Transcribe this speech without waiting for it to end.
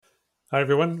Hi,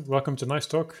 everyone. Welcome to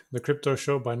NiceTalk, the crypto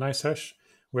show by NiceHash,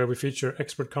 where we feature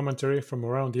expert commentary from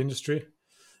around the industry.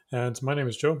 And my name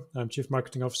is Joe. I'm Chief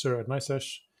Marketing Officer at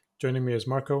NiceHash. Joining me is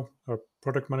Marco, our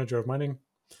Product Manager of Mining.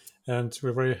 And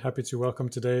we're very happy to welcome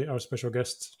today our special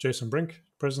guest, Jason Brink,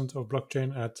 President of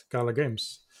Blockchain at GALA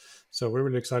Games. So we're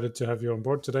really excited to have you on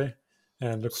board today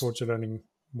and look forward to learning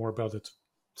more about it.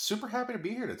 Super happy to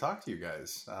be here to talk to you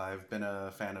guys. I've been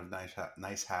a fan of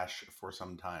Nice Hash for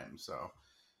some time, so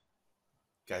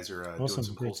guys are doing Awesome.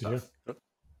 some cool Great to hear. stuff.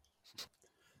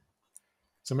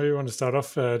 So maybe you want to start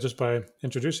off just by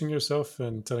introducing yourself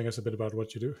and telling us a bit about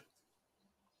what you do.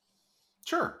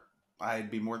 Sure,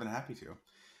 I'd be more than happy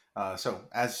to. So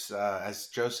as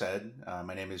Joe said,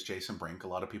 my name is Jason Brink. A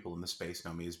lot of people in the space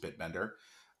know me as Bitbender.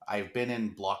 I've been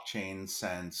in blockchain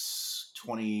since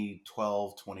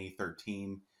 2012,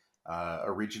 2013.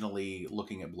 Originally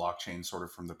looking at blockchain sort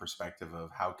of from the perspective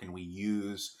of how can we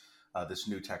use this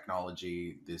new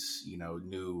technology, this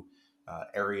new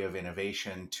area of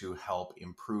innovation to help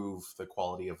improve the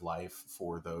quality of life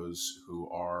for those who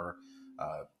are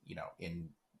in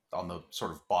on the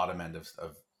sort of bottom end of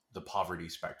the poverty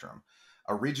spectrum.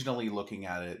 Originally looking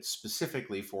at it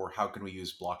specifically for how can we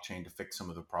use blockchain to fix some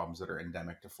of the problems that are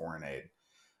endemic to foreign aid.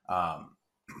 Um,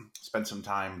 Spent some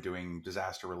time doing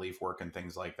disaster relief work and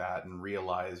things like that, and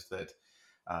realized that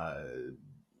uh,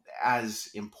 as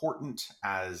important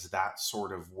as that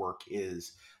sort of work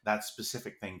is, that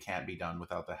specific thing can't be done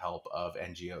without the help of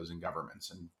NGOs and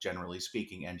governments. And generally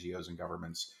speaking, NGOs and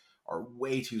governments are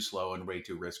way too slow and way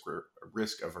too risk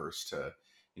averse to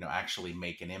actually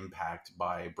make an impact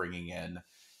by bringing in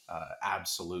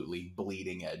absolutely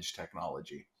bleeding edge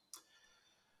technology.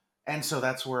 And so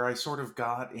that's where I sort of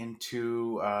got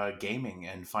into gaming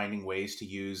and finding ways to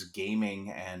use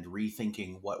gaming and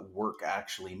rethinking what work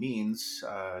actually means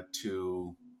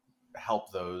to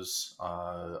help those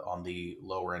on the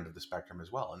lower end of the spectrum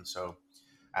as well. And so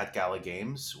at Gala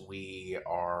Games, we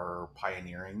are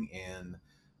pioneering in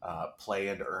play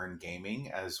and earn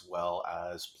gaming as well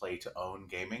as play to own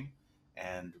gaming.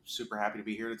 And super happy to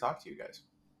be here to talk to you guys.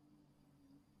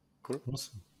 Cool.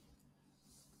 Awesome.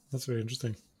 That's very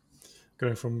interesting.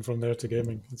 Going from there to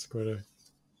gaming, it's quite an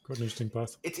interesting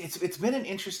path. It's been an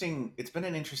interesting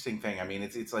thing. I mean,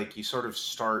 it's like you sort of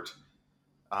start,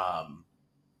 um,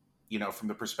 from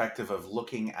the perspective of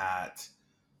looking at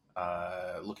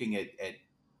how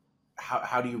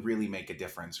do you really make a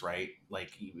difference, right?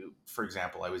 Like, for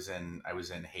example, I was in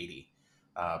Haiti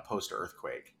post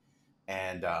earthquake,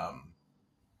 and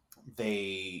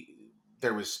they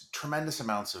there was tremendous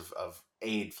amounts of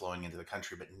aid flowing into the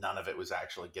country, but none of it was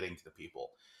actually getting to the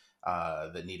people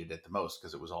that needed it the most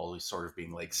because it was always sort of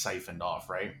being like siphoned off,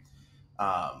 right?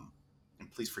 Um,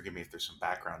 and please forgive me if there's some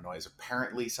background noise.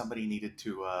 Apparently, somebody needed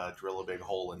to drill a big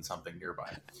hole in something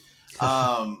nearby.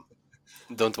 Um,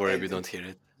 Don't worry, we it, don't hear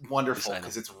it. Be Wonderful,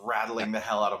 because silent. it's rattling the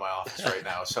hell out of my office right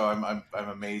now. So I'm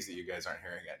amazed that you guys aren't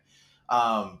hearing it.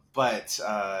 But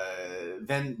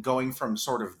then going from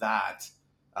sort of that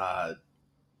uh,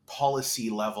 policy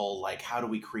level, like how do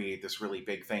we create this really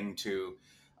big thing, to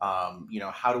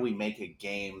how do we make a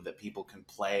game that people can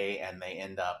play and they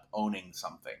end up owning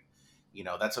something?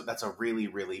 That's a really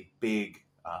really big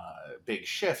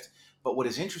shift. But what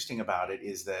is interesting about it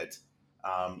is that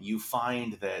you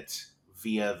find that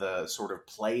via the sort of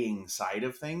playing side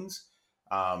of things,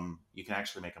 you can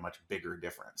actually make a much bigger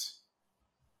difference.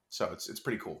 So it's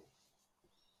pretty cool.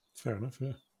 Fair enough,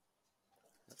 yeah.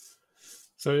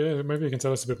 So yeah, maybe you can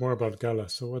tell us a bit more about Gala.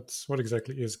 So what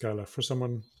exactly is Gala for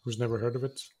someone who's never heard of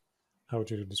it? How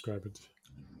would you describe it?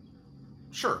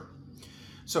 Sure.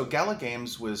 So Gala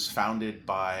Games was founded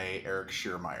by Eric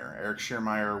Schiermeyer. Eric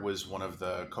Schiermeyer was one of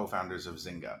the co-founders of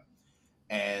Zynga,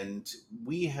 and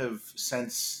we have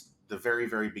since the very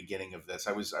very beginning of this.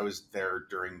 I was there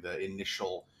during the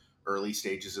initial early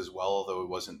stages as well, although I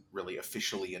wasn't really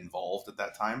officially involved at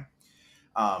that time.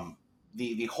 um,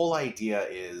 the whole idea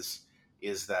is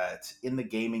that in the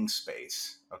gaming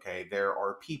space, okay, there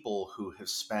are people who have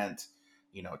spent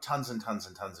tons and tons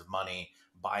and tons of money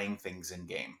buying things in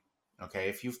game. Okay,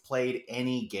 if you've played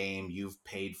any game, you've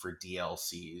paid for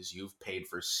DLCs, you've paid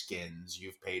for skins,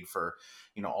 you've paid for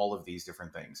all of these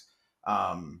different things.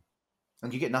 Um,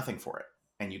 and you get nothing for it,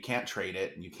 and you can't trade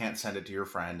it, and you can't send it to your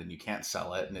friend, and you can't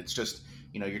sell it, and it's just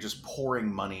you're just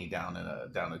pouring money down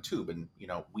a tube. And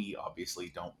we obviously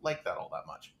don't like that all that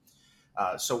much.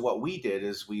 So what we did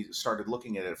is we started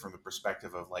looking at it from the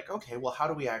perspective of like, okay, well, how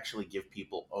do we actually give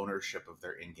people ownership of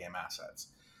their in-game assets?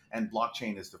 And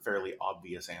blockchain is the fairly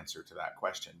obvious answer to that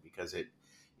question, because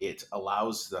it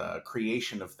allows the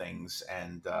creation of things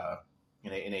and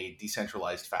in a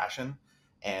decentralized fashion,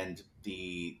 and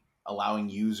the allowing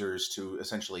users to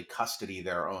essentially custody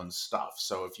their own stuff.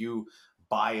 So if you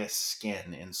buy a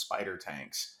skin in Spider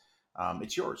Tanks,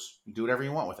 it's yours. You do whatever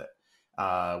you want with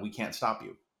it. We can't stop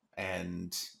you,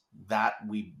 and that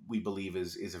we believe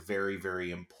is a very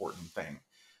very important thing.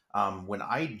 When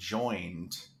I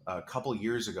joined a couple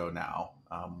years ago now,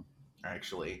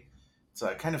 actually, it's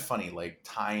kind of funny. Like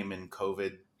time in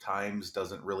COVID times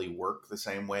doesn't really work the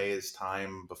same way as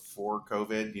time before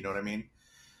COVID. You know what I mean?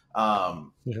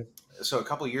 Um, Yeah. so a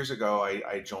couple years ago,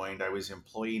 I joined. I was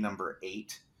employee number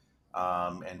 8,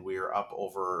 and we're up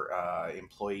over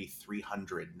employee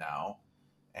 300 now,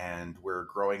 and we're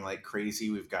growing like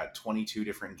crazy. We've got 22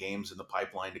 different games in the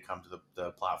pipeline to come to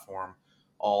the platform,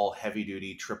 all heavy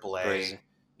duty AAA, Crazy,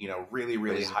 really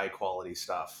really crazy. high quality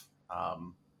stuff.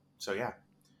 So yeah,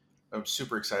 I'm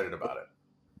super excited about it.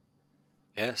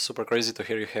 Yeah, super crazy to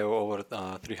hear you have over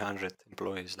 300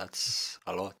 employees. That's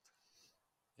a lot.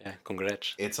 Yeah,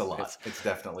 congrats. It's a Congrats. lot. It's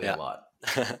definitely a Yeah. lot.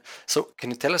 So can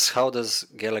you tell us how does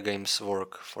Gala Games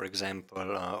work? For example,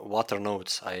 water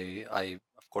nodes. I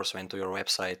of course went to your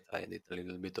website. I did a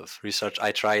little bit of research.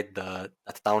 I tried that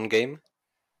town game.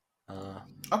 Uh,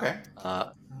 Okay,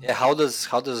 yeah, how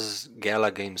does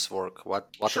Gala Games work?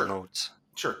 What are sure. nodes?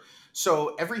 Sure.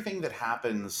 So everything that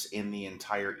happens in the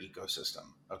entire ecosystem,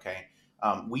 okay,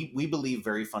 we believe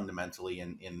very fundamentally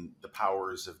in the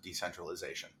powers of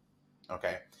decentralization.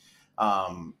 Okay,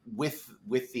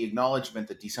 with the acknowledgement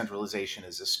that decentralization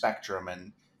is a spectrum,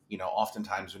 and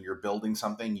oftentimes when you're building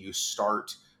something, you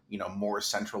start more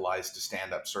centralized to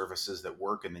stand up services that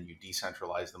work, and then you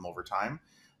decentralize them over time.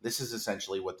 This is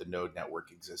essentially what the node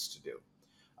network exists to do.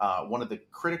 One of the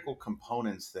critical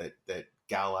components that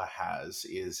Gala has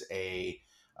is a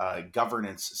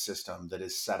governance system that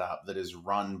is set up, that is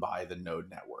run by the node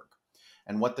network.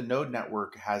 And what the node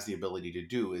network has the ability to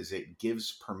do is it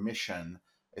gives permission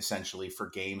essentially for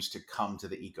games to come to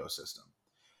the ecosystem.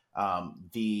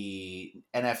 The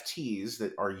NFTs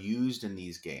that are used in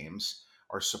these games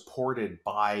are supported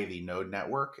by the node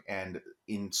network, and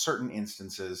in certain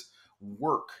instances,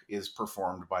 work is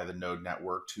performed by the node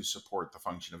network to support the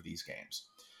function of these games.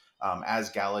 As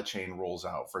Gala Chain rolls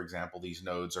out, for example, these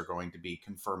nodes are going to be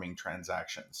confirming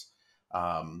transactions,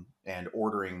 and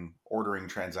ordering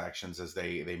transactions as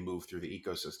they move through the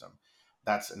ecosystem.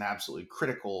 That's an absolutely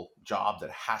critical job that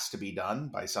has to be done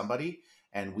by somebody,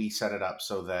 and we set it up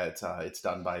so that it's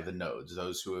done by the nodes,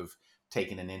 those who have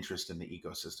taken an interest in the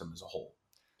ecosystem as a whole.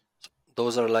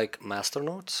 Those are like master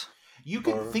nodes, You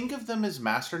could or think of them as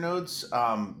master nodes.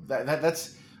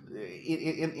 That's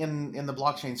in the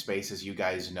blockchain space, as you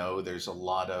guys know. There's a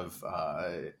lot of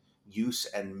use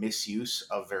and misuse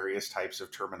of various types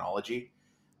of terminology.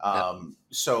 yeah.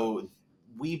 So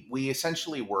we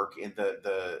essentially work in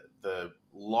the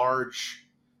large.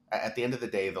 At the end of the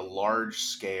day, the large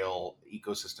scale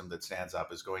ecosystem that stands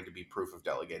up is going to be proof of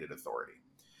delegated authority.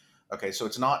 Okay, so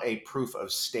it's not a proof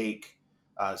of stake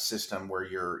system where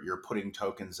you're putting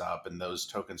tokens up, and those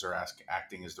tokens are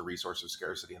acting as the resource of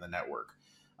scarcity in the network.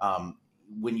 Um,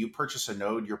 when you purchase a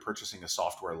node, you're purchasing a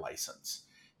software license.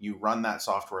 You run that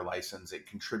software license; it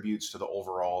contributes to the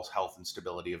overall health and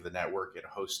stability of the network. It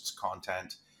hosts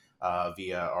content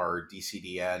via our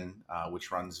DCDN,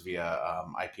 which runs via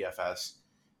IPFS,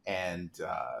 and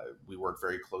we work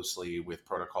very closely with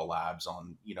Protocol Labs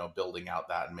on building out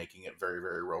that and making it very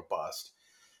very robust.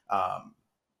 Um,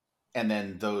 and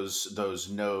then those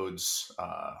nodes,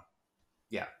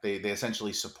 yeah, they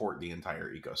essentially support the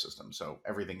entire ecosystem. So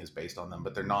everything is based on them,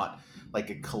 but they're not like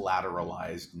a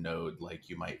collateralized node like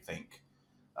you might think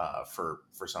for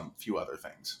some few other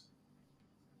things.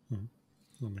 Mhm.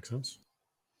 That makes sense.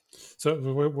 So,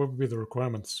 what would be the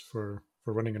requirements for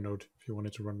running a node if you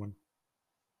wanted to run one?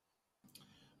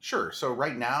 Sure. So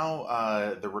right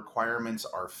now, the requirements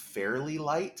are fairly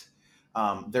light.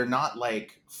 They're not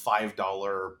like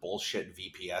 $5 bullshit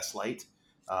VPS light.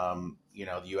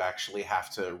 You actually have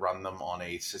to run them on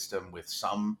a system with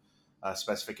some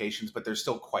specifications, but they're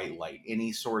still quite light.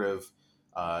 Any sort of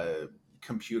uh,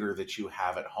 computer that you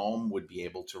have at home would be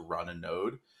able to run a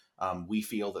node. We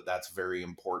feel that that's very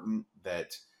important.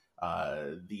 That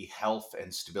the health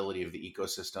and stability of the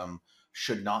ecosystem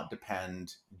should not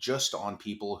depend just on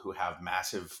people who have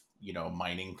massive,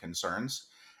 mining concerns.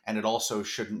 And it also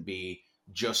shouldn't be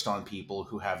just on people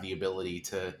who have the ability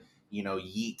to,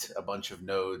 yeet a bunch of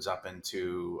nodes up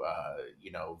into, a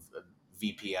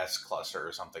VPS cluster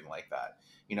or something like that.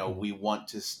 Mhm. We want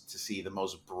to see the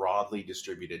most broadly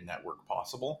distributed network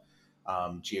possible,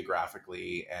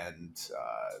 geographically and,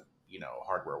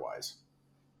 hardware wise.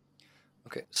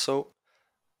 Okay, so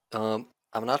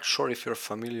I'm not sure if you're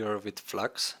familiar with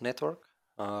Flux network.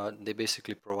 They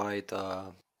basically provide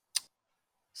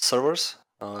servers,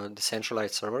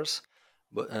 decentralized servers,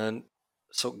 but and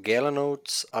so Gala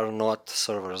nodes are not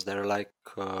servers. They're like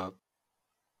they're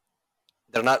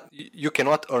not. You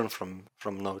cannot earn from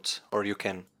nodes, or you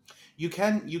can. You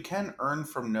can earn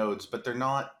from nodes, but they're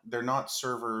not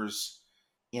servers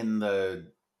in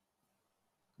the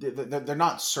they're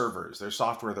not servers. They're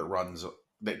software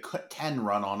that can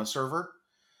run on a server,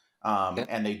 Okay.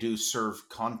 and they do serve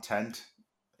content.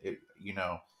 It, you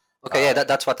know, Okay. Yeah. uh,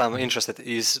 That's what I'm interested.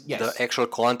 Is the yes, actual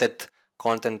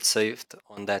content saved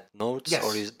on that nodes, or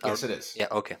yes, is yes, it is. yeah.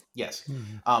 Okay. Yes.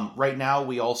 Mhm. Right now,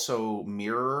 we also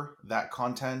mirror that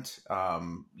content,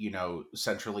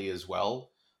 centrally as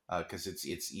well, because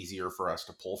it's easier for us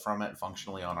to pull from it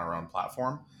functionally on our own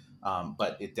platform.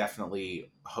 But it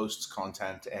definitely hosts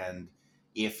content, and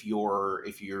if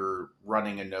you're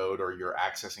running a node or you're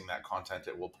accessing that content,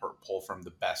 it will pull from the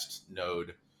best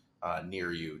node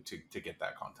near you to get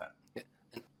that content. Yeah.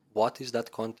 And what is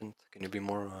that content? Can you be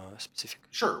more specific?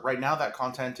 Sure. Right now, that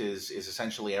content is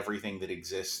essentially everything that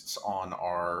exists on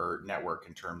our network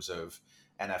in terms of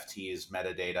NFTs,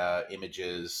 metadata,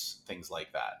 images, things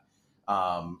like that.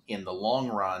 In the long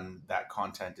run, that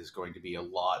content is going to be a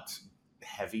lot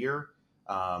heavier.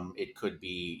 It could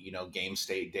be, game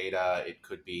state data. It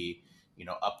could be,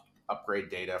 upgrade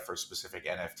data for specific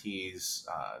NFTs,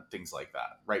 things like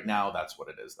that. Right now, that's what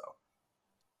it is, though.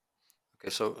 Okay.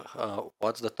 So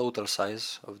what's the total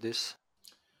size of this?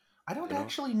 I Do don't you know?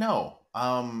 actually know.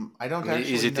 I I don't mean,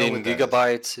 is actually it know in what that is.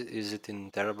 gigabytes? Is it in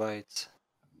terabytes?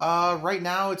 Right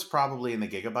now, it's probably in the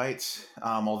gigabytes.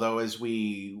 Although, as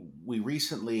we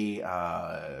recently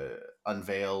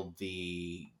unveiled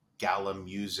the Gala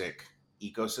music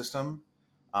ecosystem,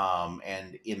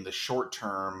 and in the short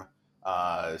term,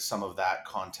 some of that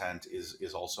content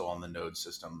is also on the Node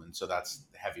system, and so that's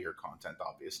heavier content,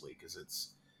 obviously, because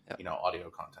it's Yeah. audio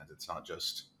content. It's not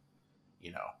just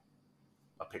you know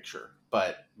a picture,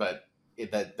 but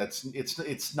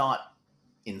it's not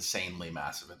insanely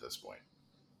massive at this point.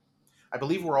 I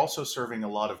believe we're also serving a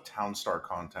lot of Townstar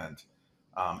content,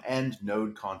 and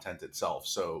Node content itself.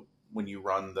 So when you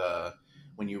run the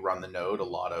node, a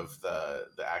lot of the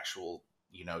actual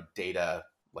data,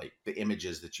 like the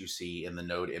images that you see in the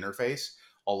Node interface,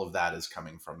 all of that is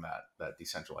coming from that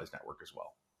decentralized network as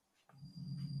well.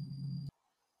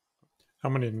 How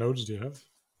many nodes do you have?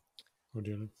 Or do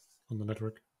you on the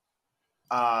network?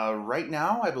 Right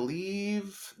now, I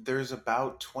believe there's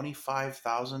about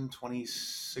 25,000,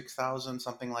 26,000,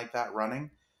 something like that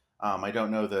running. I don't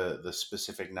know the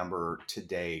specific number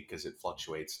today because it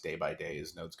fluctuates day by day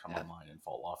as nodes come Yeah. online and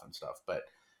fall off and stuff. But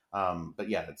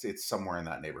yeah, it's somewhere in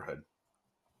that neighborhood.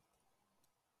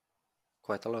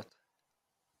 Quite a lot.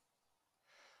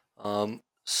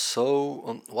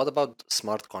 What about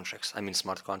smart contracts? I mean,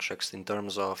 smart contracts in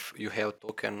terms of you have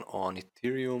token on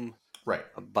Ethereum, Right.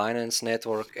 Binance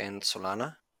Network, and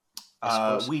Solana, I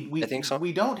Uh, suppose. we I we think so.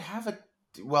 we don't have a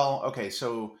well. Okay,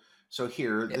 so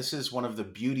here, Yeah. this is one of the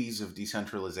beauties of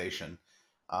decentralization.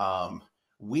 Um,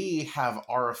 we have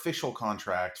our official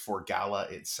contract for Gala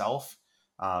itself,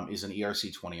 is an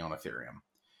ERC 20 on Ethereum.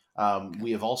 Okay.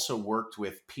 We have also worked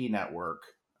with P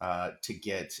Network to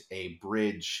get a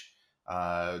bridge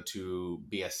to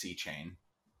BSC chain,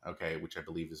 okay, which I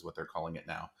believe is what they're calling it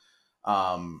now.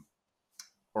 Um,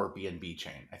 or BNB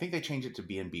chain. I think they changed it to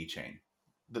BNB chain,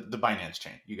 the Binance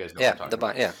chain. You guys know what I'm Yeah. talking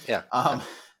about. Yeah. Yeah. Yeah. Um,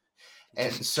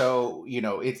 and so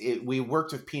we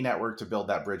worked with P Network to build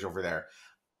that bridge over there.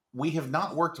 We have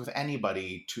not worked with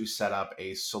anybody to set up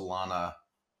a Solana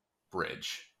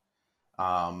bridge.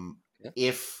 Um, Yeah.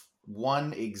 if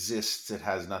one exists, it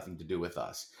has nothing to do with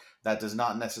us. That does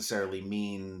not necessarily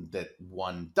mean that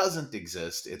one doesn't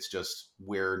exist. It's just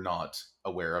we're not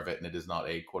aware of it, and it is not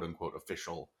a quote unquote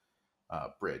official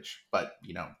bridge. But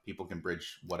people can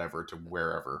bridge whatever to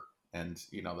wherever, and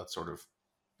that's sort of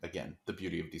again the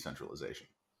beauty of decentralization.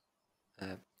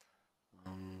 Uh,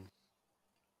 um,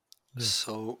 Yeah.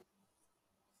 so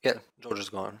yeah, George is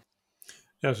gone.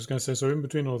 Yeah, I was just going to say, so in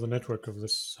between all the network of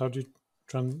this, how do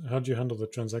you handle the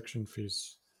transaction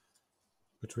fees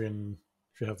between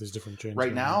if you have these different chains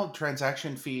Right going on? now,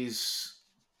 transaction fees,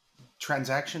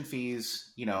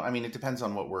 I mean, it depends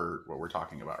on what we're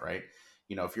talking about, right?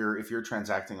 If you're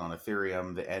transacting on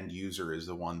Ethereum, the end user is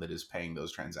the one that is paying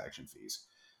those transaction fees.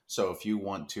 So if you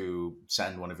want to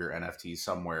send one of your NFTs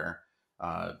somewhere,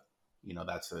 uh,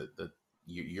 that's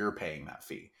you're paying that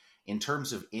fee. In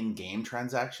terms of in-game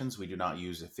transactions, we do not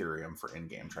use Ethereum for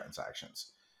in-game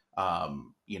transactions.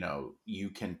 You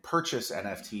can purchase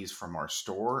NFTs from our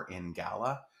store in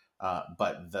Gala,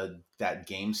 but that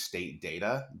game state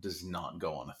data does not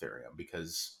go on Ethereum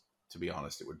because, to be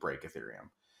honest, it would break Ethereum.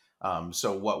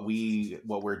 So what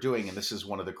we're doing, and this is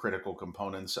one of the critical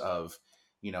components of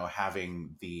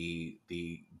having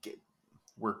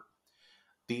we're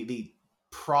the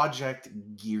Project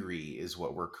Geary is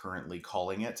what we're currently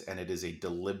calling it, and it is a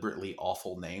deliberately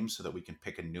awful name so that we can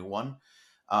pick a new one.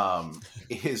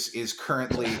 Is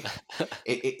currently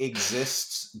it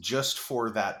exists just for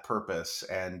that purpose,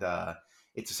 and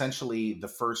it's essentially the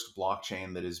first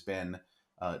blockchain that has been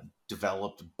uh,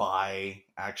 developed by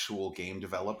actual game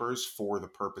developers for the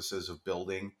purposes of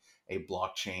building a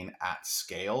blockchain at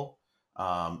scale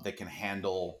that can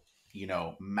handle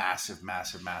massive,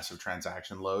 massive, massive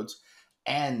transaction loads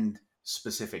and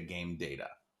specific game data.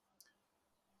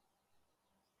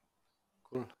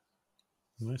 Cool.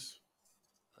 Nice.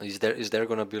 Is there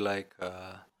gonna be like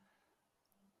a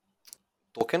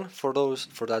token for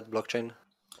that blockchain,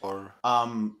 or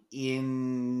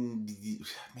In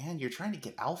Man, you're trying to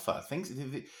get alpha things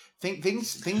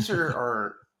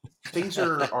are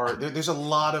there's a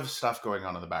lot of stuff going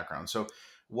on in the background. So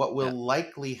what yeah? will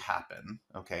likely happen,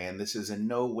 okay, and this is in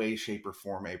no way, shape, or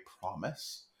form a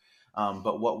promise,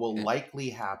 but what will Okay. likely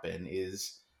happen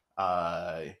is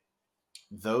uh,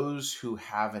 those who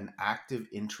have an active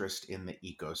interest in the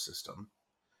ecosystem,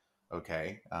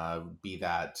 okay, be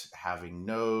that having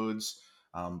nodes,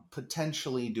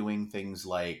 potentially doing things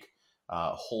like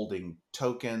holding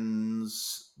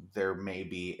tokens. There may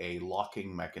be a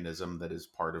locking mechanism that is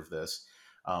part of this,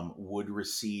 would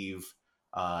receive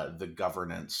the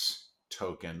governance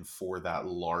token for that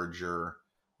larger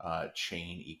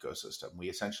chain ecosystem. We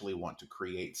essentially want to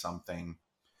create something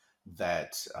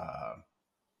that,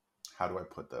 how do I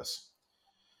put this?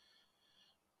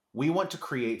 We want to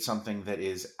create something that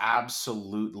is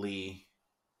absolutely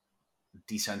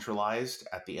decentralized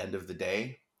at the end of the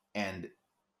day, and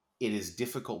it is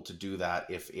difficult to do that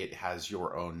if it has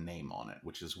your own name on it,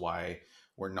 which is why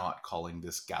we're not calling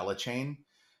this GALA chain,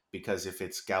 because if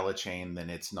it's GALA chain, then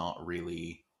it's not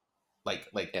really like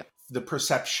Yeah. the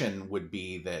perception would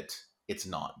be that it's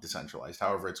not decentralized.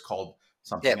 However, it's called Yeah.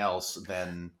 something else,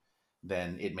 then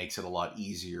it makes it a lot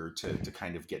easier to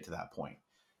kind of get to that point.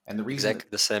 And the reason Exactly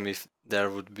the same. If there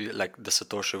would be like the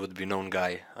Satoshi would be known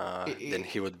guy, then it,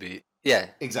 he would be. Yeah,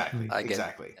 Mm. Exactly, I get.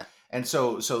 exactly. Yeah. And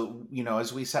so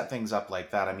as we set things up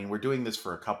like that, I mean, we're doing this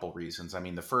for a couple reasons. I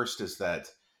mean, the first is that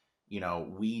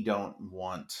we don't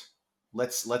want,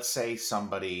 let's say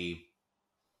somebody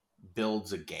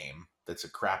builds a game that's a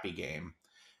crappy game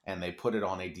and they put it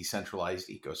on a decentralized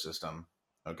ecosystem,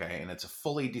 okay? And it's a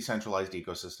fully decentralized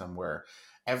ecosystem where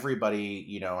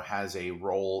everybody, has a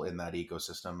role in that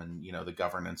ecosystem, and the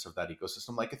governance of that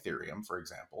ecosystem, like Ethereum, for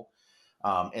example.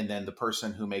 And then the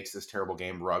person who makes this terrible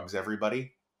game rugs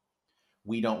everybody.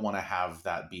 We don't want to have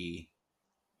that be,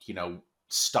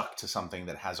 stuck to something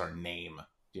that has our name.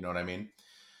 Do you know what I mean?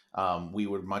 We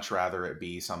would much rather it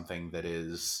be something that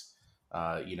is,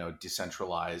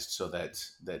 decentralized, so that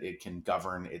it can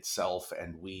govern itself,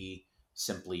 and we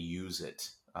simply use it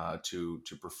to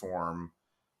perform,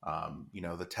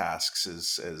 the tasks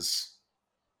as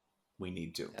we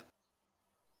need to. Yeah.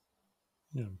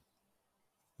 Yeah,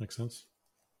 makes sense.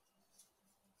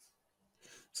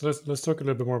 So let's talk a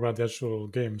little bit more about the actual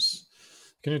games.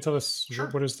 Can you tell us Sure.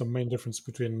 what is the main difference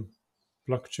between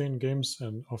blockchain games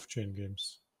and off-chain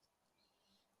games?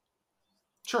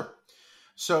 Sure.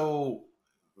 So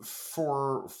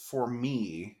for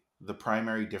me, the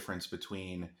primary difference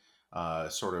between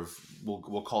sort of,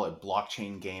 we'll call it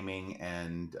blockchain gaming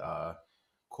and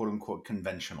quote unquote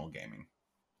conventional gaming,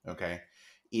 okay,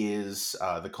 is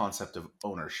the concept of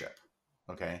ownership,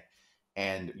 okay,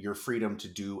 and your freedom to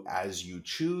do as you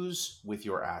choose with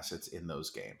your assets in those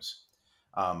games.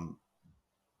 Um,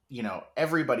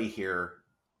 everybody here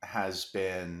has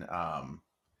been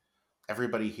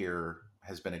everybody here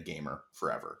has been a gamer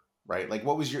forever, right? Like,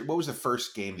 what was the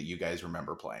first game that you guys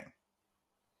remember playing?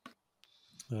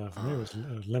 For me, it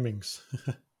Uh, was Lemmings.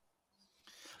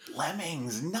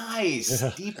 Lemmings, nice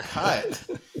Yeah. deep cut.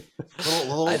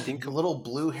 Little I little think little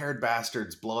blue-haired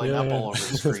bastards blowing up Yeah. all over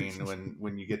the screen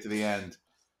when you get to the end.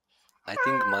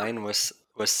 mine was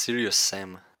Serious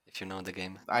Sam. If you know the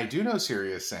game. I do know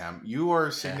Serious Sam. You are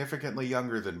Yeah. significantly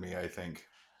younger than me, I think.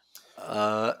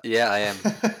 Yeah, I am.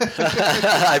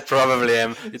 I probably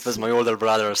am. It was my older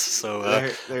brothers, so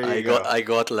there I you got go. I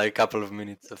got like a couple of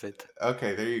minutes of it.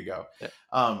 Okay, there you go.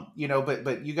 Yeah.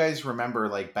 But you guys remember,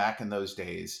 like, back in those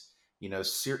days,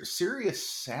 Serious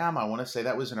Sam. I want to say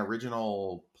that was an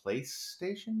original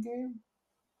PlayStation game.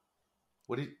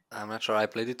 What did I'm not sure. I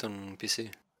played it on PC.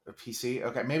 A PC?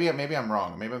 Okay, maybe I'm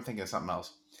wrong. Maybe I'm thinking of something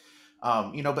else.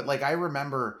 But like I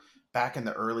remember back in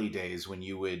the early days when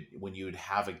you would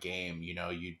have a game,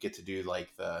 you'd get to do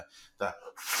like the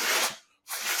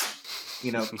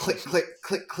click click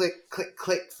click click click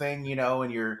click thing,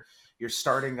 and you're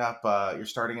starting up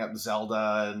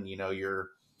Zelda, and you're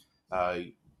uh,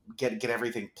 get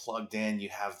everything plugged in. You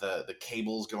have the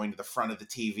cables going to the front of the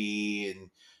TV, and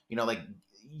like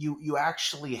you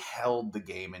actually held the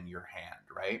game in your hand,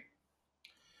 right?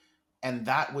 And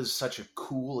that was such a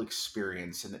cool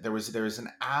experience, and there was an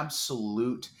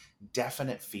absolute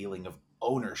definite feeling of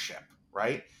ownership,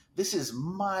 right? This is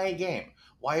my game.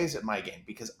 Why is it my game?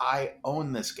 Because I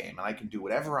own this game and I can do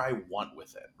whatever I want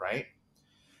with it, right?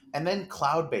 And then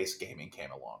cloud-based gaming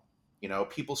came along.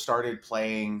 People started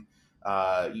playing.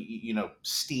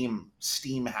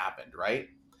 Steam happened, right?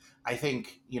 I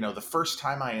think the first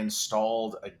time I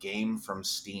installed a game from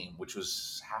Steam, which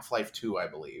was Half-Life 2, I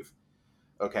believe.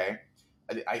 Okay,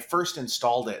 I first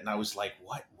installed it and I was like,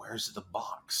 "What? Where's the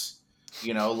box?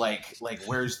 Like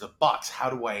where's the box? How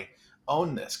do I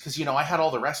own this?" Because I had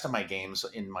all the rest of my games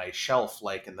in my shelf,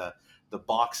 like in the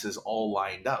boxes all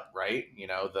lined up, right?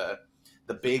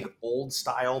 The big old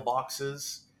style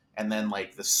boxes, and then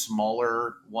like the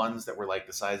smaller ones that were like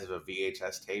the size of a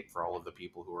VHS tape for all of the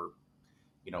people who are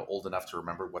old enough to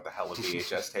remember what the hell a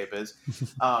VHS tape is.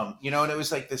 And it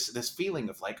was like this feeling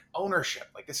of like ownership,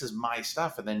 like this is my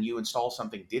stuff. And then you install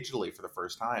something digitally for the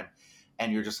first time,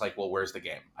 and you're just like, well, where's the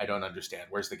game? I don't understand.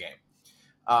 Where's the game?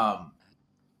 Um,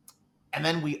 and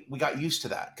then we got used to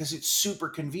that because it's super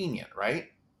convenient, right?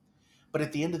 But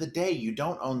at the end of the day, you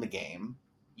don't own the game.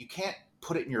 You can't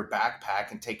put it in your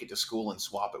backpack and take it to school and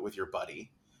swap it with your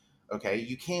buddy. Okay,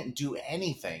 you can't do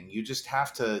anything. You just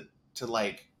have to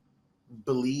like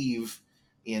believe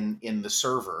in the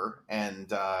server,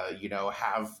 and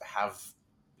have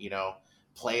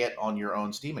play it on your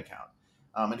own Steam account.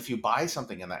 And if you buy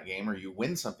something in that game or you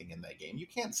win something in that game, you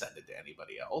can't send it to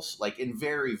anybody else. Like in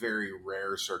very, very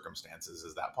rare circumstances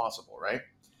is that possible, right?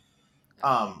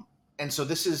 And so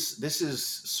this is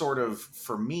sort of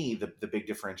for me the big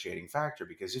differentiating factor,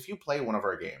 because if you play one of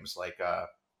our games, like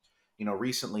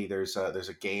recently there's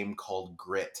a game called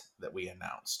Grit that we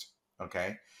announced.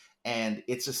 Okay, and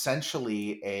it's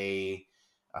essentially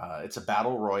it's a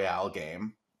battle royale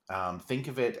game. Think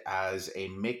of it as a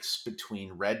mix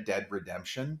between Red Dead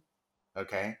Redemption,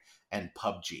 okay, and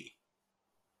PUBG.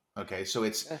 Okay, so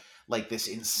it's Yeah, like this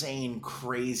insane,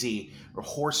 crazy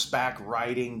horseback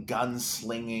riding,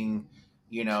 gunslinging,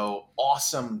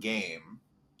 awesome game.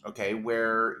 Okay,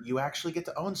 where you actually get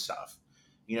to own stuff.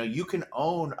 You can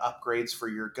own upgrades for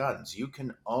your guns. You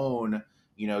can own,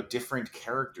 different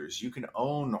characters. You can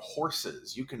own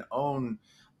horses. You can own,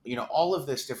 all of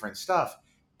this different stuff,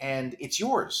 and it's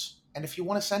yours. And if you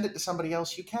want to send it to somebody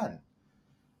else, you can.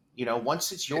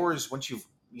 Once it's yeah. yours, once you've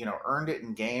earned it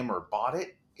in game or bought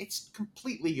it, it's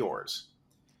completely yours.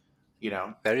 you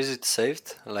know Where is it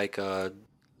saved? Like,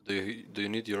 do you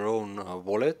need your own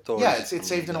wallet, or yeah, is it's it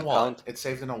it's on saved in the a wallet. account? It's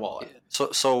saved in a wallet. Yeah.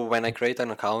 So when I create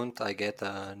an account, I get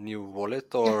a new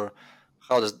wallet, Yeah. or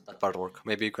how does that part work?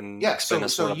 Maybe you can Yeah, explain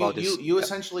us so more you about you this. you Yeah.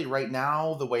 essentially, right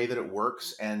now, the way that it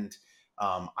works, and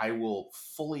I will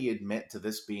fully admit to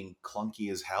this being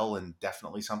clunky as hell and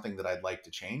definitely something that I'd like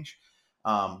to change.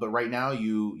 But right now,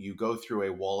 you go through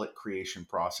a wallet creation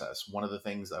process. One of the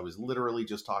things I was literally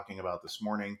just talking about this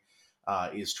morning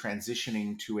is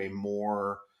transitioning to a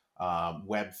more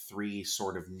Web3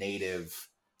 sort of native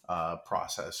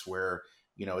process, where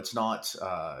it's not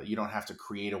you don't have to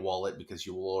create a wallet because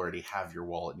you will already have your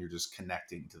wallet and you're just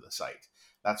connecting to the site.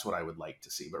 That's what I would like to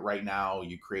see. But right now,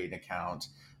 you create an account,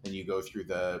 then you go through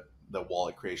the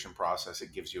wallet creation process.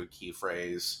 It gives you a key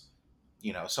phrase,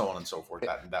 so on and so forth,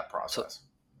 Okay. that So process.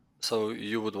 so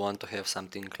you would want to have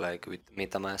something like with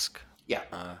MetaMask? Yeah,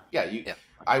 Uh, yeah. You, yeah.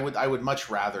 I Okay. would I would much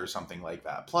rather something like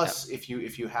that. Yeah. Plus, if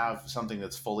you have something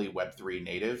that's fully Web3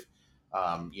 native,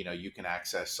 you can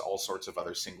access all sorts of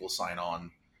other single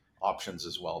sign-on options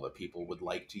as well that people would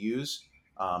like to use,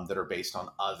 that are based on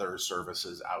other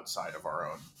services outside of our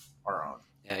own.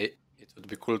 Yeah. It would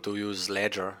be cool to use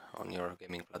Ledger on your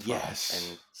gaming platform Yes,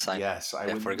 and sign. yes. I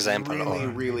Yeah, would for example, really, or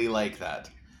really like that.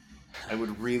 I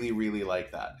would really, really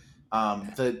like that. yeah.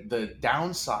 The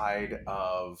downside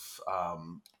of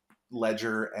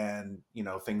Ledger and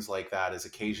things like that is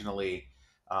occasionally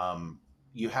um,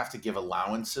 you have to give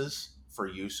allowances for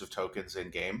use of tokens in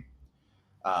game.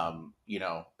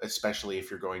 Especially if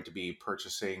you're going to be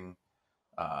purchasing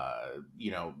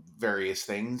various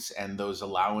things, and those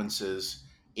allowances,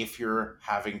 if you're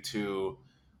having to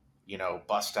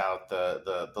bust out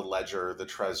the ledger, the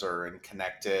Trezor, and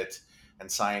connect it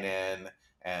and sign in,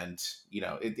 and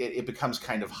it becomes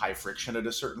kind of high friction at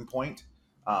a certain point.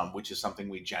 which is something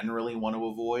we generally want to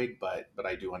avoid. But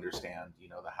I do understand,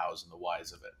 the hows and the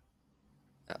whys of it.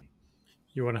 Yeah.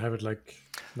 You want to have it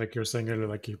like you were saying earlier,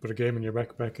 like you put a game in your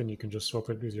backpack and you can just swap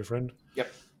it with your friend.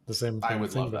 Yep, The same I kind of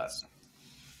would thing, love but that.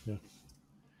 yeah.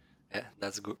 Yeah,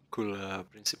 that's good, cool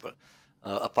principle.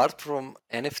 Apart from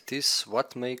NFTs,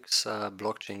 what makes a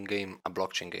blockchain game a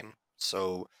blockchain game?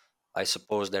 So I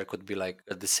suppose there could be like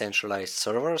a decentralized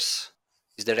servers.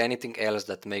 Is there anything else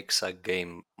that makes a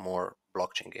game more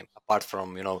blockchain game? Apart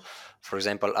from, for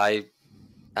example, I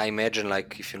imagine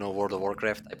like if you know World of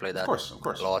Warcraft, I play Of that course, of a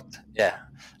course. lot. Yeah,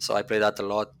 so I play that a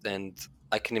lot, and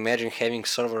I can imagine having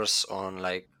servers on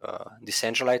like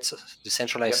decentralized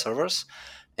Yep, servers,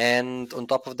 and on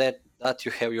top of that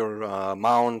you have your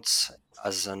mounts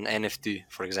as an NFT,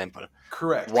 for example.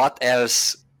 correct. What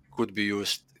else could be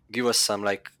used? Give us some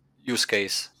like use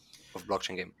case of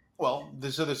blockchain game. Well,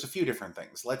 there's a few different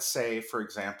things. Let's say, for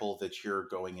example, that you're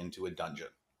going into a dungeon.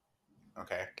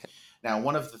 Okay. Okay. Now,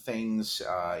 one of the things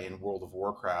in World of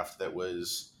Warcraft that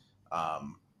was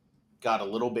um, got a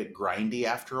little bit grindy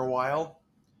after a while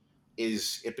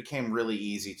is it became really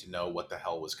easy to know what the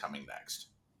hell was coming next,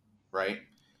 right?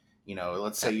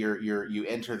 Let's say Yeah, you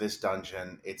enter this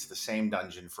dungeon. It's the same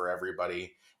dungeon for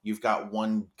everybody. You've got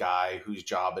one guy whose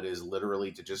job it is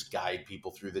literally to just guide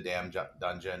people through the damn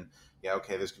dungeon. Yeah,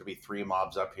 okay, there's going to be 3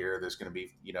 mobs up here. There's going to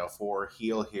be, 4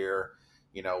 heal here.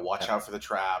 Watch yeah, out for the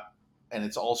trap. And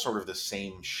it's all sort of the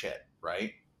same shit,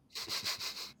 right?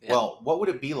 yeah, Well, what would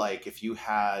it be like if you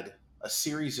had a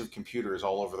series of computers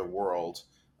all over the world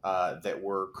that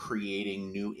were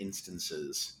creating new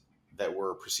instances that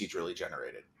were procedurally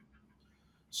generated?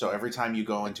 So every time you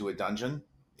go into a dungeon,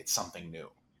 it's something new,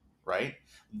 right?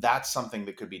 That's something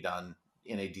that could be done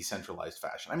in a decentralized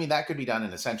fashion. I mean, that could be done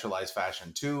in a centralized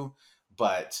fashion too,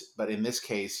 but in this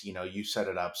case, you set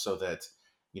it up so that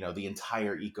the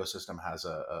entire ecosystem has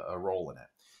a role in it.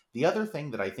 The other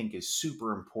thing that I think is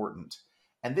super important,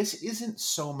 and this isn't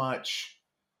so much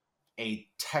a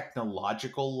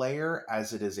technological layer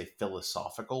as it is a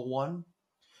philosophical one,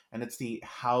 and it's the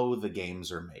how the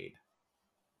games are made.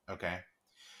 Okay,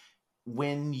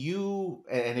 when you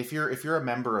and if you're a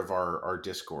member of our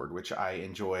Discord, which I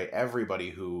enjoy everybody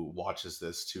who watches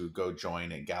this to go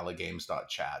join at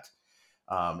galagames.chat.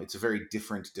 It's a very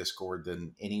different Discord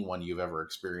than anyone you've ever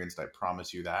experienced, I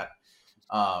promise you that.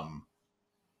 um,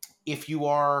 if you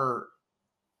are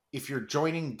if you're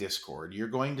joining Discord, you're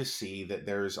going to see that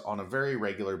there's on a very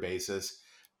regular basis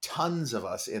tons of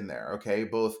us in there, okay?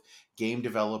 Both game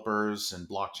developers and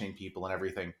blockchain people and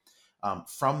everything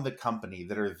from the company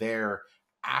that are there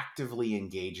actively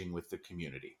engaging with the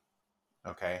community,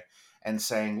 okay? And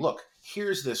saying, look,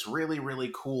 here's this really, really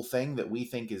cool thing that we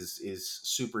think is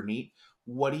super neat.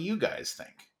 What do you guys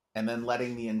think? And then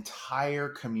letting the entire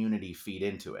community feed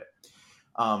into it.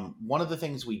 One of the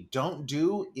things we don't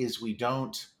do is we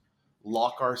don't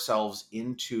lock ourselves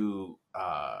into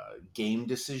game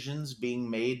decisions being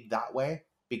made that way,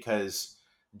 because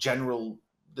general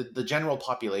the general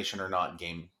population are not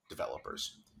game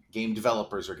developers. Game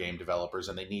developers are game developers,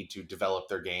 and they need to develop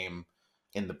their game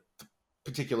in the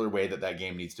particular way that that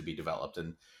game needs to be developed.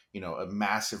 And a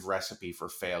massive recipe for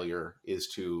failure is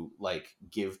to like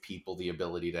give people the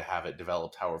ability to have it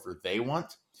developed however they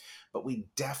want, but we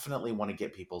definitely want to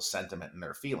get people's sentiment and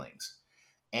their feelings.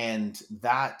 And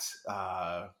that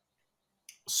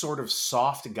sort of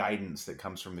soft guidance that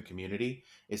comes from the community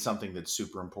is something that's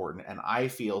super important. And I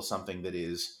feel something that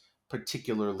is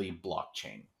particularly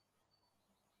blockchain.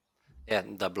 yeah.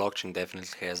 The blockchain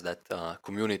definitely has that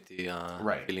community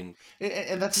Right. feeling.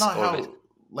 And that's It's not always. how,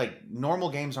 like, normal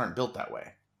games aren't built that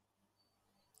way.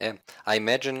 Yeah, I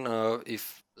imagine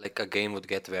if like a game would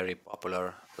get very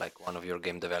popular, like one of your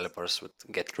game developers would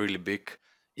get really big.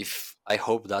 If I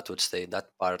hope that would stay, that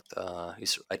part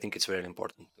is I think it's very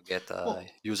important to get Well,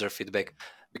 user feedback,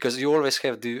 because you always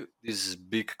have these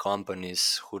big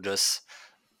companies who just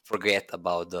forget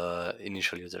about the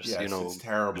initial users. You yes, it's know,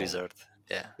 terrible. Blizzard.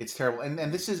 Yeah, It's terrible.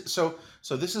 And this is so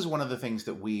this is one of the things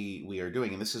that we are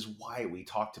doing, and this is why we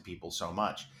talk to people so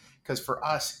much, because for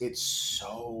us it's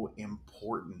so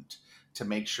important to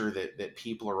make sure that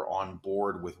people are on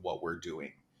board with what we're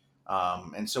doing.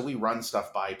 And so we run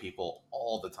stuff by people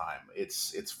all the time.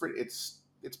 It's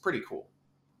pretty cool.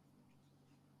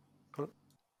 cool.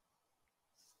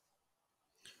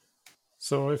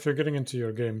 So if you're getting into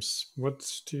your games,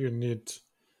 what do you need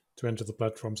to enter the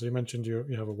platform? So you mentioned you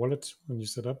have a wallet when you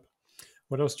set up.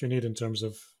 What else do you need in terms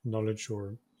of knowledge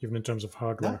or even in terms of No,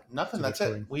 hardware nothing. to get That's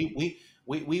it. going?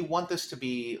 We want this to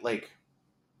be like,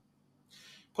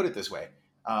 put it this way.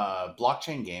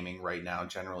 Blockchain gaming right now,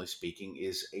 generally speaking,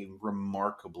 is a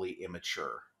remarkably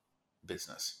immature.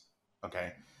 business.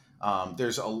 Okay,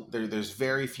 there's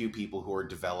very few people who are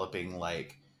developing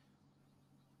like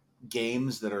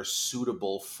games that are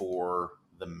suitable for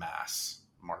the mass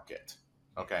market.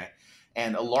 Okay,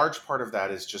 and a large part of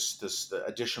that is just the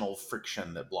additional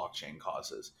friction that blockchain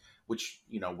causes, which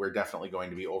we're definitely going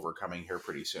to be overcoming here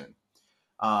pretty soon.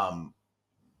 Um,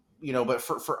 but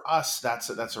for us, that's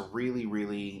a really,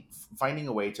 really finding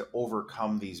a way to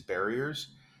overcome these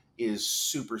barriers is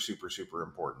super, super, super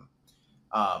important.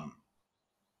 Um,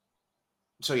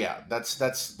 so yeah, that's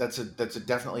a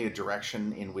definitely a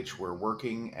direction in which we're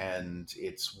working, and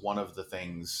it's one of the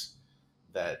things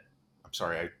that I'm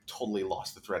sorry, I totally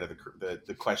lost the thread of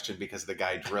the question because of the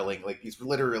guy drilling. Like he's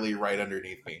literally right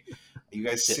underneath me. You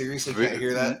guys Yeah. seriously can't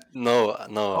hear that? No,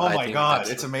 no. Oh I my think god, that's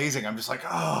it's amazing. I'm just like,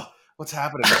 oh, what's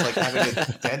happening? It's like having a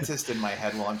dentist in my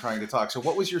head while I'm trying to talk. So,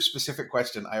 what was your specific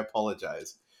question? I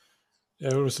apologize.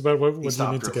 Yeah, it was about He what do you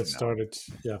stopped need to get drilling now. started.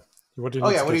 Yeah, what do you Oh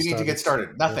need yeah, to what do get you need to get started?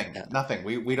 started? Yeah, Nothing, yeah, nothing.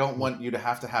 We don't yeah, want you to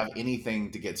have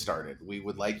anything to get started. We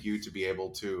would like you to be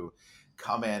able to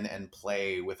come in and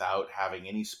play without having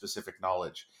any specific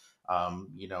knowledge.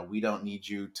 We don't need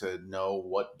you to know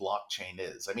what blockchain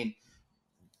is. I mean,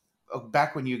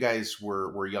 back when you guys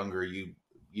were younger, you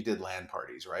did LAN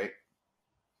parties, right?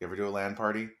 You ever do a LAN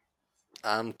party?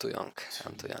 I'm too young.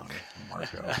 I'm Too too young. young,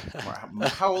 Marco.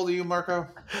 How old are you, Marco?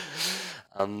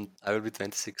 I will be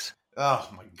 26. Oh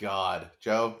my God,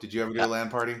 Joe, did you ever do a Yeah. LAN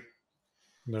party?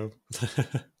 no,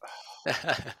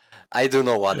 I do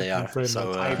know what they I'm are. afraid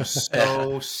So not. I'm yeah.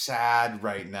 so sad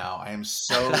right now. I am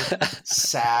so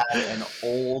sad and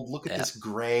old. Look at Yeah. this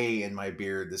gray in my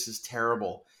beard. This is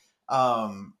terrible.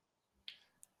 Um,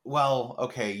 well,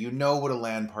 okay, you know what a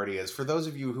LAN party is. For those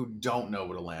of you who don't know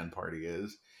what a LAN party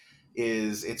is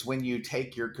it's when you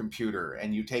take your computer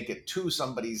and you take it to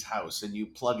somebody's house and you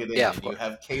plug it in Yeah, of and you course.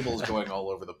 have cables going all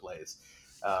over the place.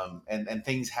 And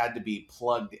things had to be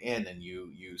plugged in, and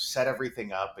you set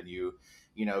everything up, and you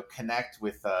connect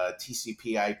with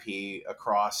TCP/IP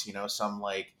across some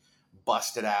like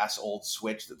busted ass old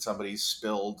switch that somebody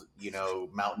spilled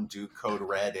Mountain Dew Code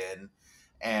Red in,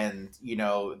 and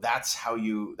that's how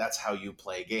you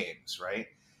play games, right?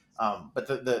 But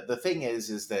the thing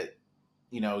is that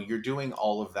you're doing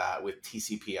all of that with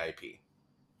TCP/IP.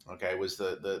 Okay, was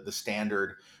the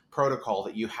standard protocol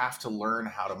that you have to learn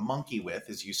how to monkey with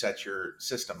as you set your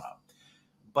system up.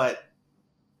 But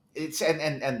it's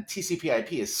and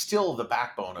TCP/IP is still the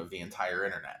backbone of the entire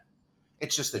internet.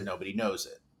 It's just that Yep. nobody knows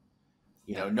it.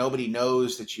 Yeah. Nobody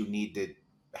knows that you need to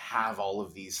have all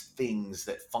of these things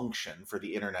that function for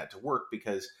the internet to work,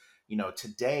 because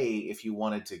today, if you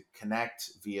wanted to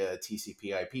connect via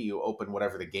TCP/IP, you open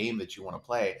whatever the game that you want to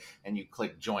play and you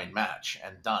click join match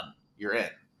and done, you're in.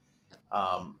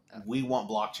 Yeah. We want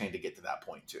blockchain to get to that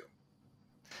point too.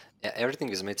 Yeah, everything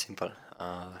is made simple.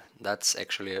 That's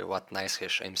actually what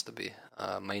NiceHash aims to be.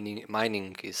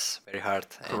 Mining is very hard,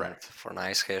 and Correct. for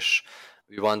NiceHash,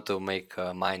 we want to make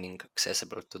mining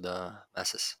accessible to the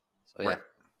masses. So yeah, Right.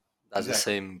 that's the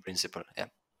Exactly. same principle. Yeah.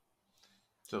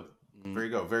 So Mm, there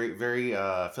you go. Very, very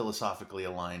philosophically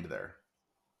aligned there.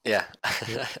 yeah.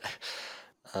 Yep.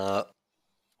 uh,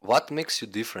 what makes you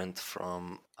different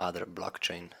from other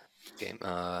blockchain game?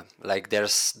 Like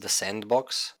there's the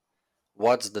sandbox.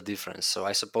 What's the difference? So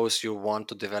I suppose you want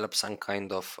to develop some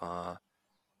kind of,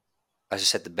 as you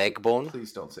said, the backbone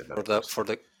Please don't say for the metaverse. for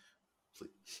the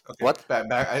Please. Okay. what? Back.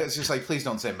 It's just like, please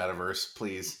don't say metaverse,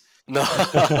 please. No,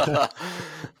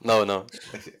 no, no.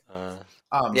 Uh,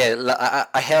 um, yeah,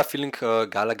 I have a feeling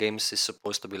Gala Games is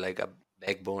supposed to be like a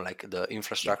backbone, like the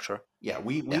yeah, infrastructure. yeah.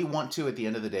 We Yeah, we want to, at the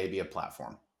end of the day, be a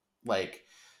platform. Like,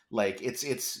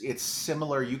 it's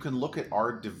similar. You can look at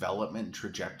our development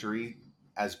trajectory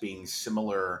as being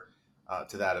similar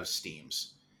to that of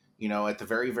Steam's. At the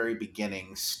very, very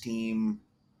beginning, Steam,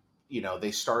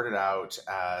 they started out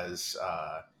as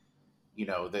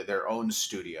their own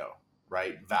studio,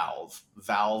 right?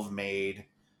 Valve made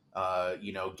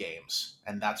games,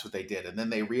 and that's what they did. And then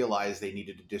they realized they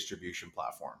needed a distribution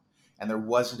platform, and there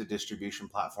wasn't a distribution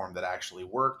platform that actually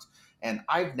worked. And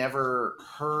I've never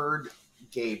heard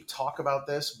Gabe talk about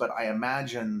this, but I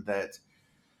imagine that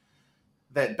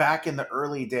back in the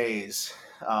early days,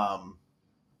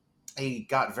 he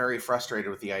got very frustrated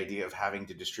with the idea of having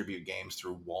to distribute games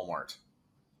through Walmart,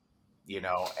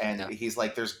 and yeah, he's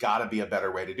like, there's got to be a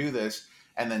better way to do this.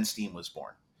 And then Steam was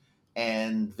born,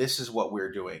 and this is what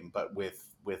we're doing, but with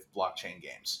blockchain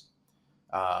games.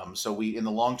 So we, in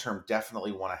the long term,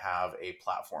 definitely want to have a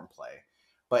platform play.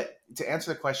 But to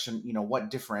answer the question, what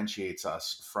differentiates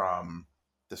us from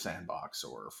the sandbox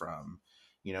or from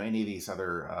any of these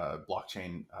other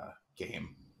blockchain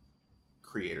game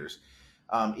creators?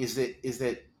 is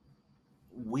that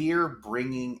we're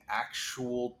bringing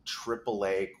actual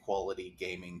AAA quality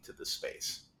gaming to the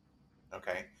space.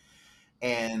 Okay,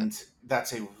 and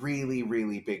that's a really,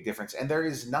 really big difference. And there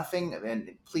is nothing,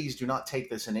 and please do not take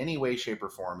this in any way, shape, or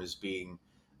form as being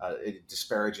a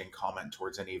disparaging comment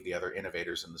towards any of the other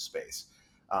innovators in the space,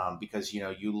 because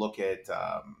you look at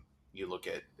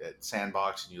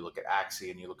Sandbox, and you look at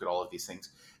Axie, and you look at all of these things,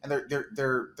 and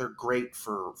they're great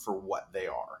for what they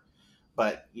are.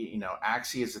 But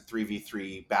Axie is a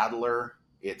 3v3 battler.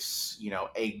 It's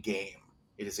a game.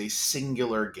 It is a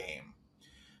singular game,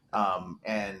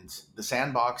 and the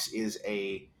Sandbox is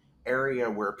a area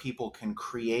where people can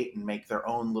create and make their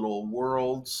own little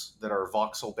worlds that are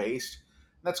voxel based.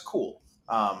 That's cool.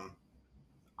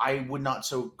 I would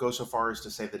not go so far as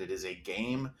to say that it is a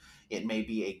game. It may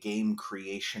be a game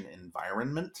creation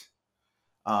environment,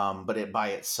 but it by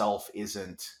itself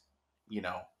isn't,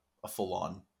 a full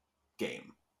on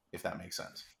game, if that makes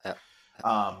sense. Yeah.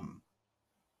 Um,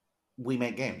 we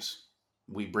make games.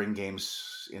 We bring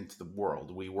games into the world.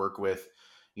 We work with,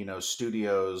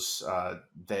 studios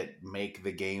that make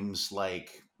the games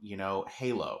like,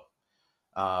 Halo.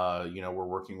 We're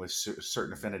working with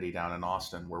Certain Affinity down in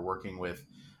Austin. We're working with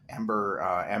Ember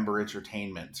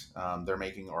Entertainment. They're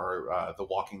making our the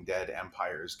Walking Dead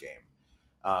Empires game.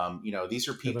 These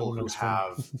are Yeah, that people one who looks fun.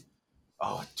 have.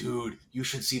 Oh, dude, you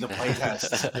should see the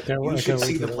playtests. I You should can't wait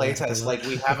see for the that one to playtests. come out. Like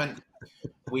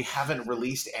we haven't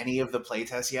released any of the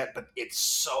playtests yet, but it's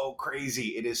so crazy.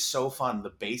 It is so fun. The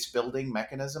base building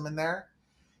mechanism in there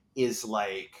is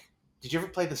like. Did you ever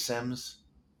play The Sims?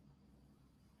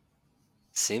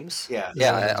 Sims? Yeah.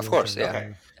 Yeah, Yeah, that was a of long course. time Yeah, ago. Okay.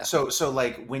 Yeah. yeah, So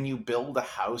like when you build a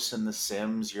house in The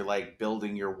Sims, you're like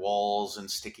building your walls and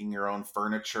sticking your own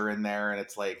furniture in there, and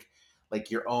it's like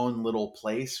your own little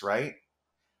place, right?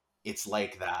 It's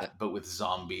like yeah. that, but with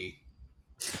zombie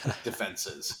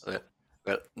defenses. well,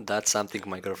 well, that's something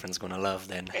my girlfriend's gonna love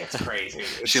then. It's crazy.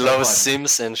 It's She so loves fun.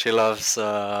 Sims and she loves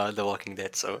The Walking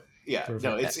Dead. So Yeah,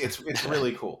 no, Perfect. it's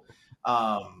really cool.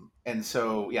 And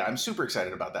so yeah, I'm super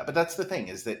excited about that. But that's the thing,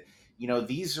 is that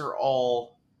these are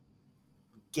all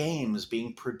games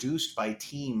being produced by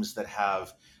teams that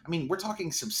have, I mean, we're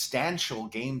talking substantial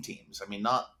game teams. I mean,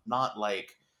 not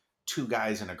like two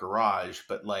guys in a garage,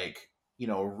 but like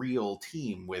a real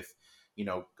team with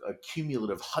a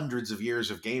cumulative hundreds of years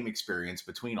of game experience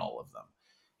between all of them.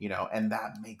 And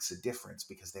that makes a difference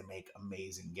because they make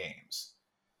amazing games.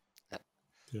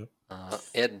 yeah. Yeah.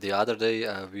 Yeah, the other day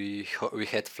we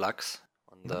had Flux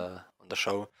Mhm. on the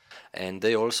show, and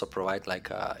they also provide like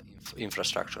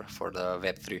infrastructure for the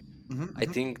Web3. Mhm, I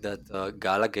mhm. think that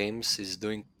Gala Games is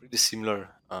doing pretty similar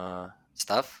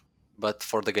stuff, but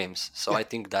for the games. So Yeah, I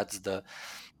think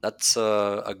that's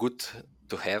a good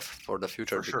to have for the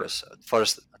future, for sure.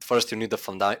 because at first you need the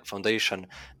foundation,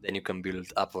 then you can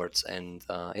build upwards. And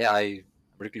yeah, I'm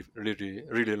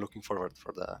really looking forward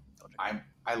for the project.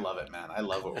 I love it, man. I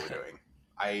love what we're doing.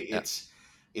 I Yeah.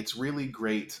 it's really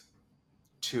great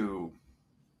to,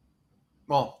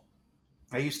 well,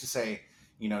 I used to say,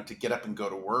 to get up and go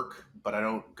to work, but I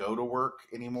don't go to work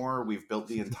anymore. We've built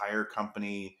the entire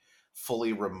company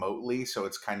fully remotely, so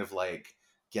it's kind of like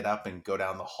get up and go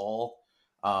down the hall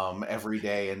every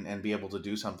day, and be able to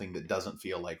do something that doesn't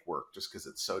feel like work, just because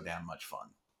it's so damn much fun.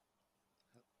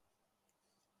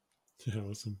 Yeah,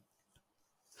 awesome.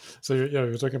 So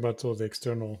you're talking about all the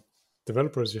external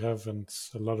developers you have and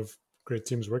a lot of great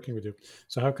teams working with you.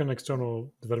 So how can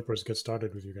external developers get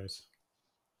started with you guys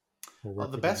or Well,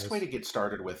 work the with you best way guys? to get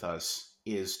started with us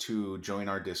is to join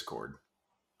our Discord.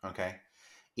 Okay.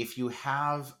 If you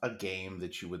have a game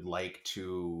that you would like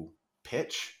to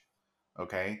pitch,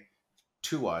 okay,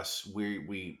 to us,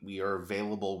 we are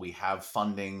available. We have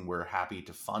funding. We're happy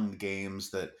to fund games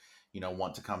that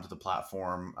want to come to the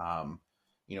platform.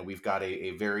 We've got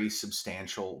a very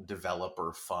substantial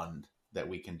developer fund that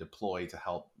we can deploy to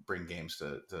help bring games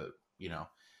to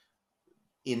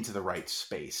into the right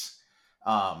space.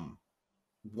 Um,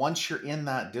 Once you're in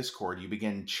that Discord, you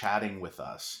begin chatting with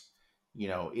us.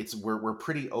 We're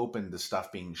pretty open to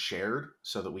stuff being shared,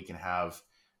 so that we can have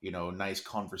nice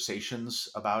conversations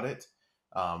about it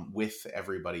with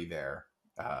everybody there.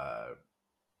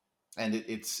 And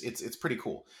it's pretty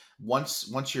cool.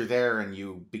 Once you're there and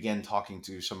you begin talking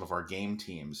to some of our game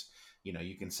teams,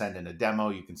 you can send in a demo,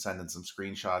 you can send in some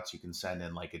screenshots, you can send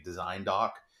in like a design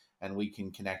doc, and we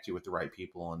can connect you with the right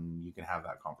people, and you can have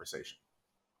that conversation.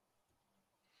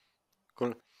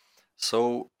 Cool.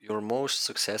 So your most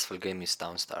successful game is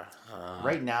Downstar.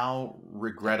 Right now,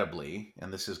 regrettably,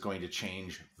 and this is going to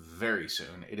change very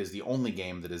soon, it is the only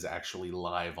game that is actually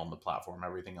live on the platform.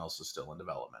 Everything else is still in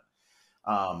development.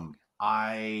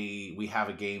 we have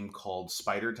a game called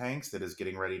Spider Tanks that is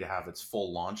getting ready to have its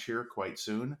full launch here quite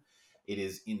soon. It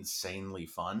is insanely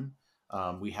fun.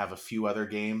 We have a few other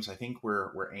games. I think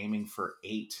we're aiming for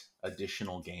 8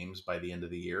 additional games by the end of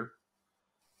the year,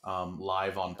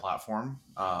 live on platform,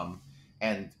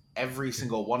 and every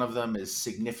single one of them is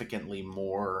significantly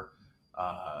more.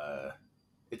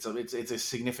 It's a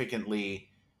significantly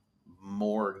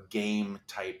more game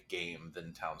type game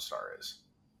than Townstar is.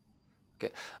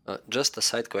 Okay, just a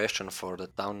side question for the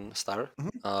Town Star.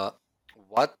 Mhm. Uh,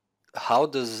 what? How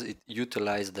does it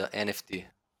utilize the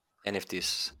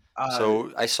NFTs? Uh,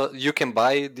 So I saw you can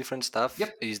buy different stuff.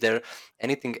 yep. Is there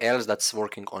anything else that's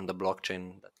working on the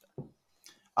blockchain that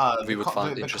we The, would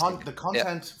find interesting? the Yeah,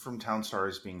 content from Townstar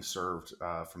is being served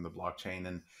from the blockchain,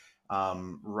 and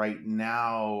right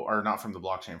now, or not from the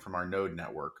blockchain, from our node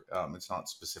network. It's not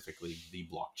specifically the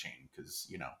blockchain because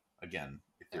again,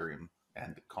 yeah, Ethereum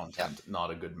and yeah. content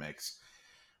not a good mix.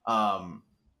 Um,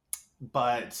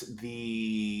 but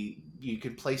you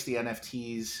can place the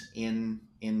NFTs in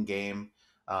game.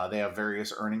 They have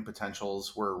various earning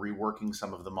potentials. We're reworking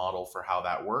some of the model for how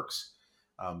that works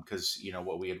because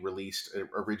what we had released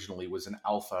originally was an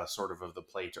alpha sort of the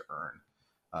play to earn.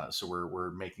 So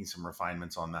we're making some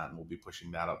refinements on that, and we'll be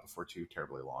pushing that up before too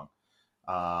terribly long.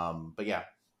 But yeah,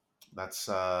 that's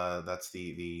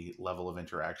the level of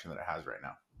interaction that it has right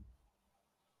now.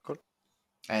 Cool.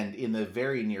 And in the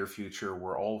very near future,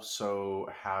 we're also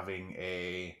having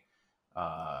a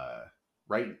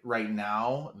right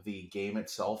now the game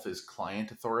itself is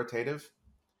client authoritative.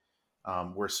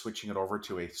 We're switching it over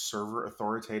to a server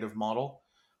authoritative model,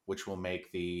 which will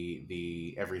make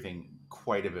the everything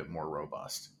quite a bit more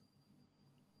robust.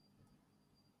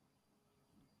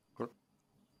 Cool.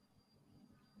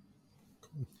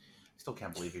 Still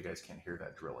can't believe you guys can't hear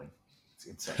that drilling. It's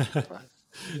insane. Right.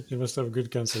 You must have good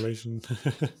cancellation.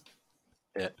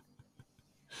 Yeah.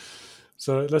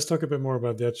 So let's talk a bit more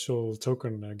about the actual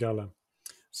token GALA.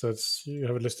 So you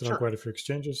have it listed on Sure. quite a few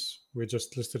exchanges. We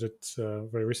just listed it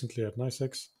very recently at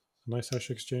NiceHash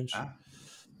exchange. Ah.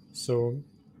 So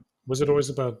was it always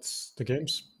about the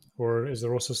games, or is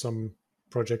there also some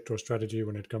project or strategy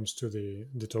when it comes to the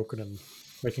token and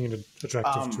making it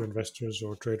attractive to Um, investors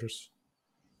or traders?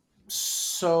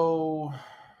 so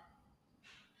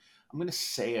I'm going to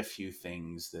say a few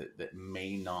things that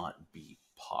may not be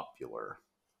popular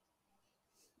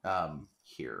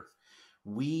here.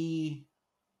 We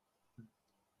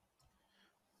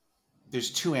There's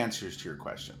two answers to your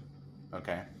question.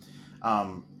 Okay.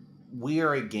 Um, we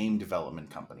are a game development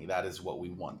company. That is what we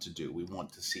want to do. We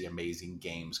want to see amazing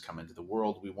games come into the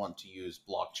world. We want to use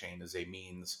blockchain as a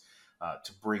means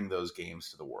to bring those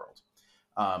games to the world.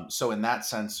 So in that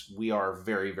sense, we are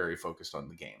very, very focused on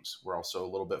the games. We're also a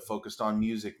little bit focused on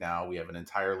music now. We have an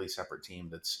entirely separate team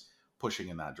that's pushing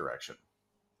in that direction.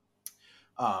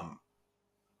 Um,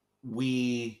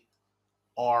 we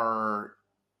are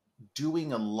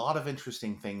doing a lot of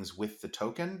interesting things with the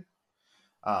token,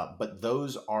 but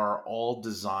those are all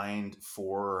designed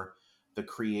for the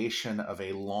creation of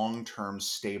a long-term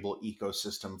stable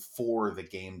ecosystem for the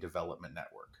game development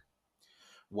network.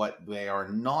 What they are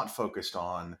not focused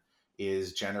on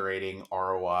is generating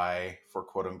ROI for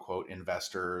quote unquote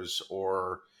investors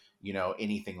or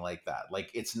anything like that.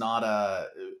 Like it's not a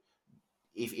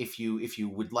if you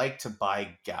would like to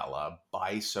buy Gala,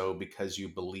 buy so because you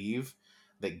believe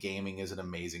that gaming is an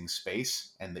amazing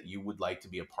space and that you would like to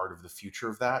be a part of the future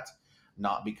of that,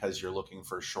 not because you're looking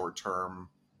for short term,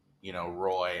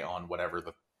 ROI on whatever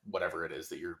it is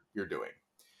that you're doing.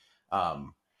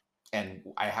 Um, and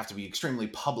I have to be extremely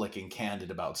public and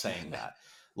candid about saying that.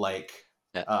 Like,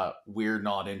 Yeah. we're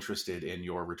not interested in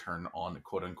your return on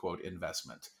quote unquote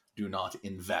investment. Do not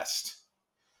invest.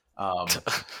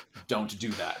 Don't do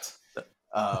that.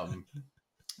 Um,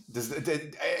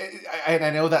 I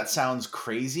know that sounds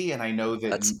crazy, and I know that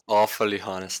That's awfully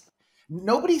honest.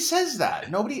 nobody says that.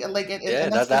 Nobody like, Yeah,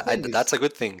 and that's the thing that's is a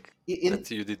good thing in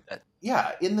that you did that.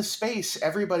 yeah, in the space,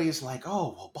 everybody's like,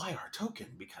 "Oh, well, buy our token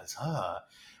because,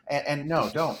 and no,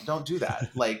 don't do that.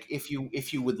 Like, if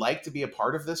you would like to be a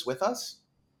part of this with us,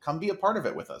 come be a part of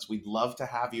it with us. We'd love to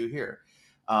have you here.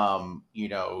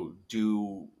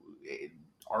 Do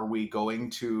are we going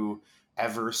to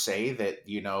ever say that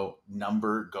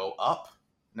number go up?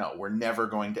 No, we're never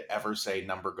going to ever say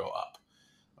number go up.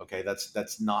 Okay,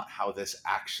 that's not how this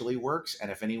actually works.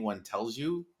 And if anyone tells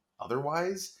you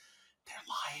otherwise, they're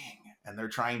lying and they're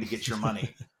trying to get your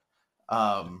money.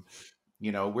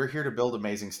 We're here to build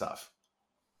amazing stuff.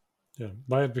 Yeah,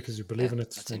 buy it because you Yeah, believe in it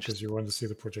that's and because interesting. you want to see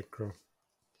the project grow.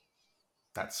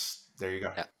 There you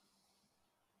go. Yeah.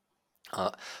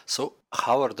 So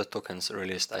how are the tokens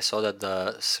released? I saw that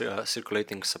the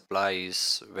circulating supply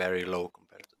is very low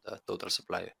compared to the total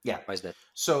supply. Yeah. Why is that?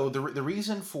 So the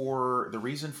reason for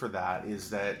that is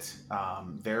that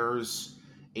there's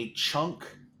a chunk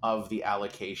of the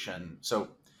allocation. So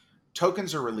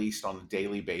tokens are released on a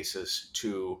daily basis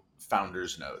to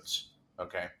founders nodes.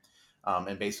 Okay,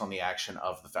 and based on the action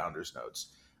of the founders nodes.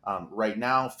 Right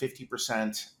now,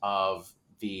 50% of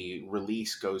the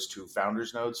release goes to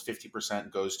founders nodes.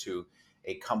 50% goes to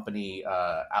a company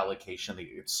allocation that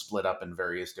gets split up in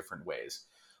various different ways.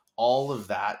 All of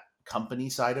that company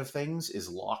side of things is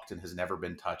locked and has never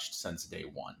been touched since day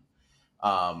one,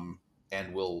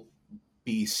 and will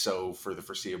be so for the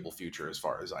foreseeable future, as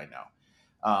far as I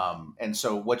know. And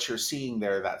so, what you're seeing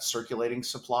there, that circulating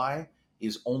supply,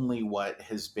 is only what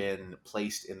has been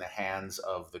placed in the hands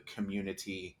of the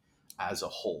community as a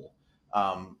whole.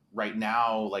 Right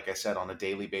now, like I said, on a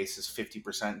daily basis,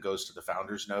 50% goes to the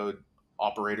founders node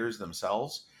operators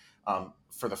themselves.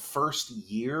 For the first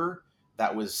year,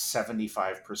 that was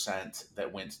 75%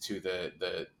 that went to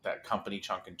the that company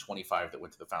chunk, and 25 that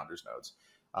went to the founders nodes.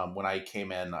 When I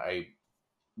came in, I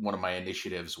one of my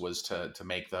initiatives was to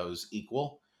make those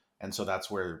equal, and so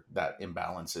that's where that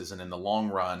imbalance is. And in the long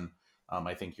run,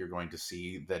 I think you're going to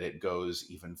see that it goes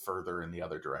even further in the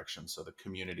other direction. So the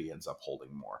community ends up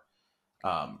holding more.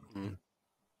 Mm.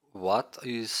 What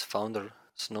is founder's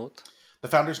node? The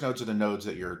founders nodes are the nodes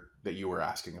that you were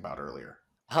asking about earlier.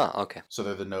 Okay. So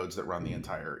they're the nodes that run the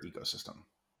entire ecosystem.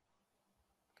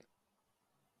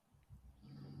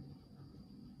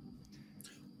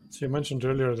 So you mentioned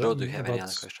earlier Joe, do you have any about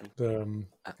other question? the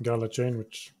Uh, GALA chain,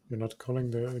 which you're not calling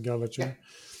the GALA Yeah, chain.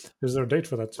 Is there a date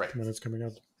for that right. when it's coming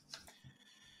out?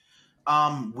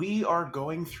 We are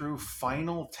going through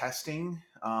final testing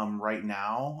right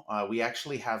now. We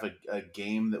actually have a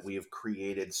game that we have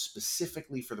created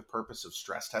specifically for the purpose of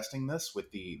stress testing this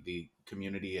with the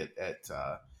community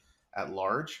at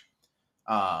large.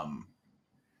 Um,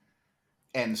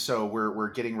 and so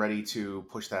we're getting ready to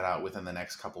push that out within the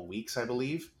next couple weeks, I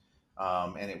believe.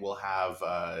 And it will have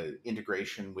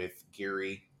integration with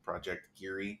Geary, Project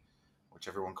Geary, which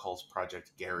everyone calls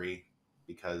Project Gary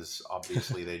because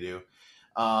obviously they do.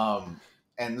 Um,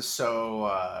 and so,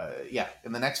 yeah,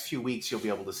 in the next few weeks, you'll be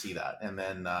able to see that. And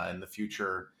then in the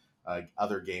future,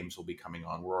 other games will be coming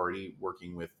on. We're already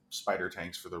working with Spider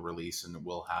Tanks for the release, and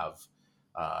we'll have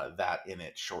that in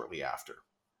it shortly after.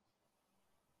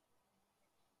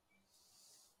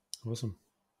 Awesome.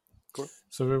 cool.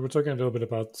 So we were talking a little bit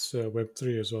about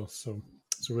Web3 as well. So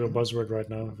it's a real buzzword right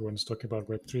now. Everyone's talking about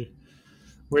Web3.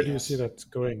 Where do you see Yes. that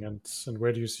going, and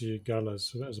where do you see GALA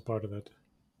as a part of that?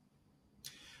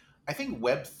 I think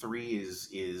Web3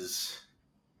 is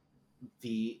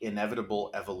the inevitable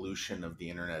evolution of the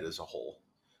internet as a whole.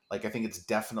 Like I think it's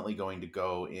definitely going to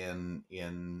go in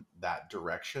that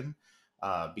direction,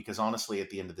 because honestly, at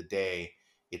the end of the day,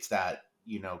 it's that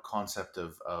concept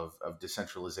of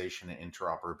decentralization and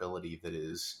interoperability that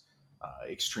is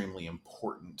extremely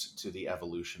important to the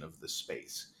evolution of the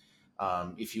space.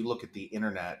 If you look at the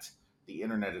internet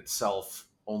itself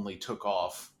only took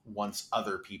off once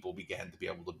other people began to be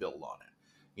able to build on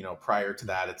it. Prior to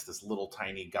that, it's this little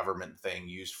tiny government thing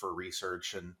used for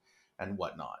research and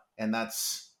whatnot, and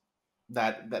that's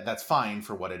fine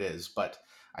for what it is. But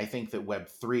I think that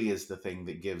Web3 is the thing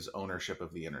that gives ownership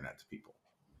of the internet to people.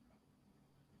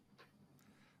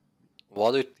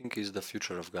 What do you think is the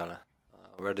future of Gala?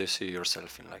 Where do you see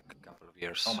yourself in like a couple of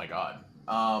years? Oh my God.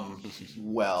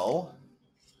 Well,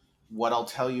 what I'll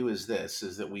tell you is this: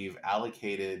 is that we've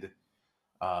allocated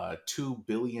 $2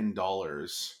 billion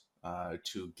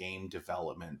to game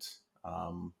development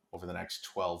over the next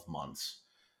 12 months.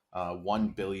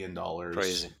 $1 billion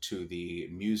Crazy. to the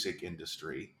music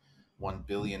industry, $1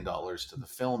 billion to the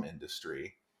film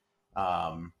industry,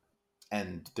 um,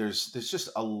 and there's just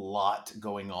a lot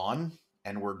going on,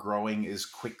 and we're growing as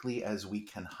quickly as we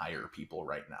can hire people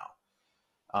right now.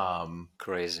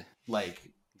 Crazy.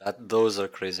 Like Those are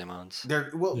crazy amounts.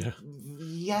 they're well, Yeah.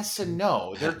 yes and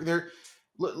no. They're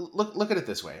look at it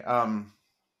this way. I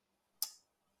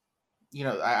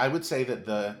would say that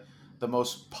the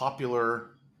most popular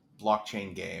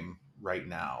blockchain game right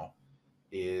now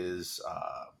is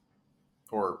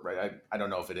or right, I don't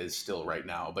know if it is still right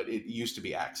now, but it used to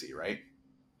be Axie, right?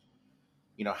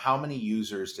 How many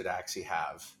users did Axie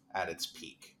have at its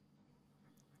peak?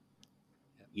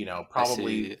 I Probably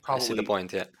see. I see the probably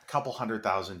point. Yeah. a couple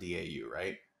 100,000 DAU,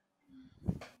 right?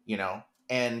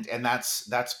 And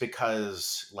that's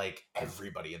because like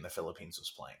everybody in the Philippines was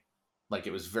playing. Like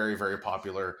it was very, very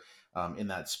popular in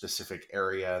that specific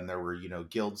area, and there were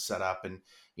guilds set up, and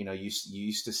you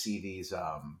used to see these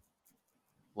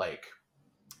like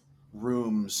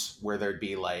rooms where there'd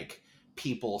be like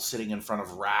people sitting in front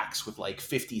of racks with like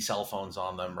 50 cell phones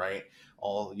on them, right?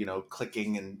 All,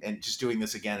 clicking and just doing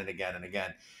this again and again and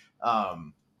again.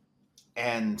 Um,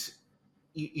 and,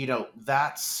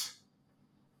 that's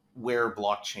where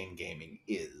blockchain gaming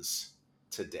is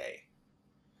today.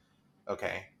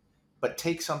 Okay. But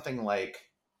take something like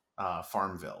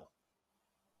Farmville.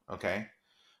 Okay.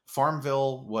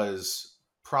 Farmville was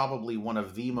probably one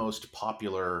of the most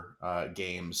popular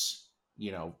games,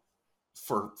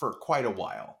 for quite a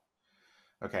while.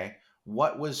 Okay.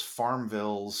 What was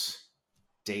Farmville's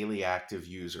daily active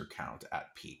user count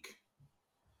at peak?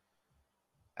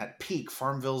 At peak,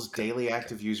 Farmville's daily Okay.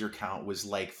 active user count was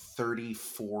like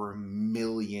 34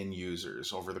 million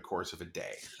users over the course of a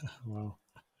day. Wow.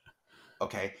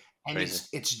 Okay. And Crazy.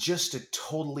 it's just a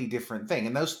totally different thing.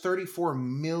 And those 34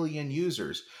 million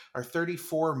users are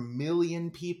 34 million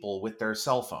people with their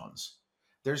cell phones.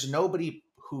 There's nobody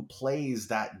who plays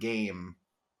that game,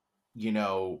 you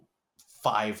know,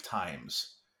 5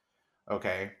 times.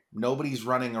 Okay. Nobody's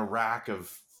running a rack of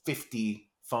 50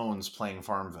 phones playing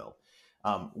Farmville.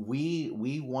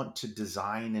 We want to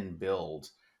design and build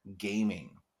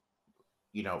gaming,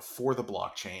 for the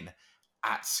blockchain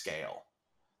at scale.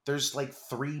 There's like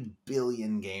 3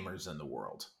 billion gamers in the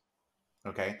world.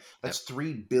 Okay. Yep. That's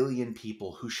 3 billion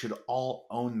people who should all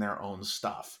own their own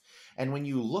stuff. And when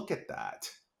you look at that,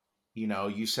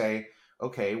 you say,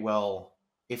 okay, well,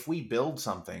 if we build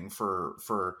something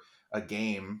for a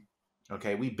game,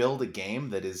 okay, we build a game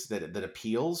that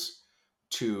appeals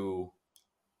to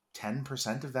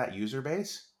 10% of that user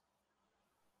base,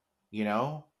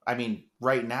 I mean,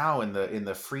 right now in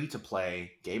the free to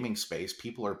play gaming space,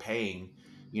 people are paying,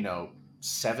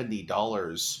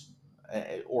 $70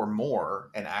 or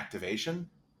more an activation.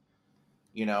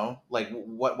 Like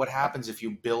what Yep. happens if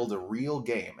you build a real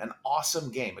game, an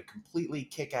awesome game, a completely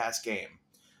kick-ass game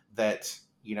that,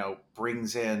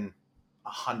 brings in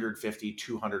 150,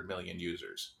 200 million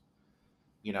users.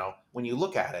 When you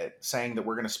look at it, saying that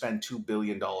we're going to spend $2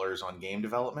 billion on game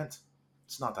development,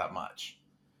 it's not that much.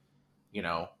 you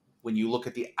know when you look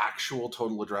at the actual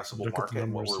total addressable Look at the market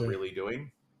and what numbers. we're Yeah. really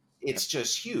doing, Yep. it's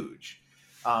just huge.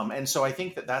 And so I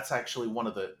think that that's actually one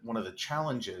of the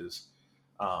challenges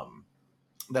um,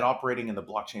 that operating in the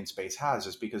blockchain space has,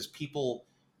 is because people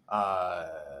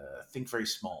think very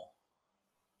small,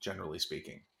 generally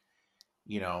speaking.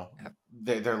 you know Yep.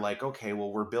 they're like, okay,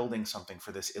 well, we're building something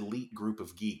for this elite group of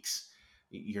geeks.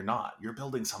 You're not. You're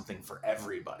building something for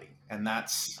everybody, and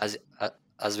that's, As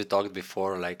as we talked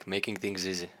before, like making things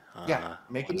easy. yeah,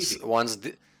 make it easy.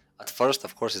 At first,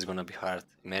 of course, it's gonna be hard.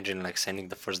 Imagine like sending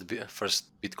the first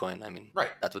Bitcoin. I mean,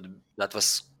 Right. that was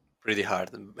pretty hard,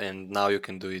 and now you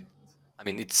can do it. I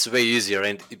mean, it's way easier,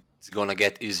 and it's gonna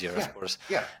get easier, of Yeah. course.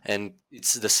 Yeah. And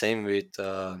it's the same with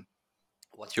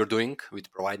what you're doing with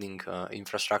providing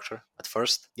infrastructure at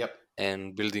first Yep.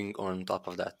 and building on top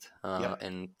of that. Yep.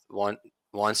 And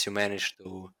once you manage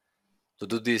to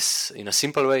do this in a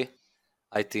simple way,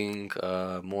 I think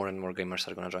more and more gamers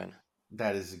are gonna join.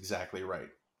 That is exactly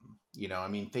right. I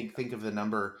mean, think of the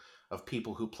number of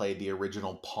people who played the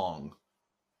original Pong.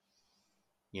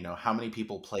 How many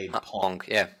people played Pong? Pong,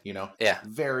 yeah, yeah,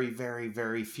 Very, very,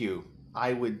 very few.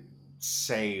 I would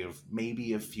say of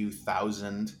maybe a few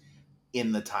thousand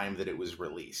in the time that it was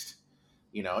released.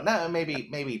 No,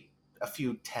 maybe a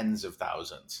few tens of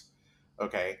thousands.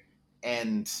 Okay.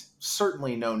 And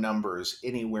certainly no numbers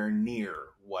anywhere near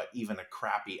what even a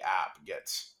crappy app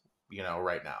gets,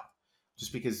 right now.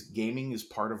 Just because gaming is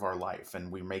part of our life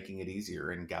and we're making it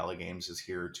easier, and Gala Games is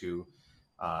here to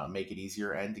make it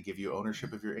easier and to give you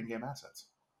ownership of your in-game assets.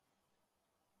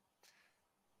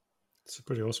 It's a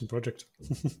pretty awesome project.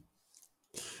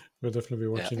 We'll definitely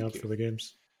be yeah. watching Thank out you. for the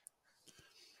games.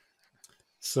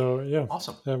 So yeah,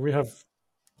 Awesome. we have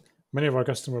many of our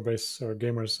customer base are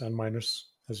gamers and miners,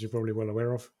 as you're probably well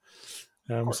aware of.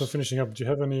 Of So course. finishing up, do you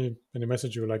have any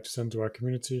message you would like to send to our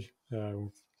community,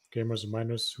 gamers and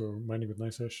miners who are mining with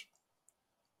NiceHash?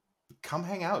 Come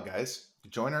hang out, guys.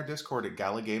 Join our Discord at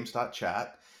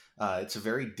galagames.chat. It's a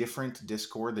very different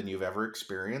Discord than you've ever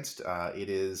experienced. It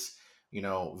is,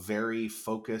 very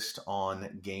focused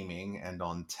on gaming and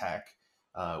on tech.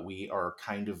 We are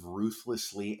kind of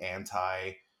ruthlessly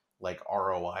anti like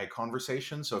ROI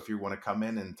conversation. So if you want to come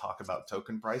in and talk about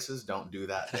token prices, don't do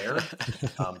that there,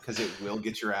 because it will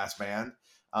get your ass banned.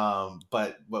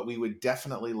 But we would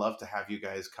definitely love to have you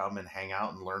guys come and hang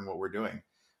out and learn what we're doing.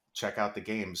 Check out the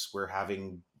games. We're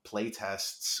having play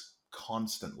tests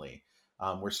constantly.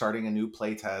 We're starting a new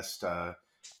play test, but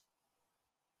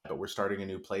we're starting a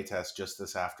new play test just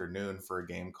this afternoon for a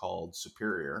game called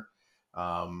Superior.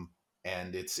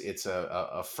 and it's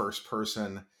a first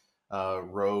person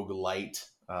rogue light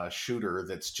shooter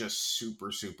that's just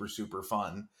super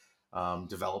fun,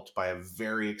 developed by a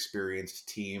very experienced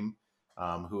team,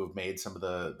 who have made some of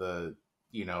the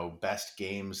best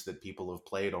games that people have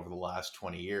played over the last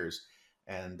 20 years.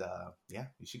 And yeah,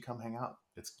 you should come hang out.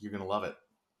 You're gonna love it.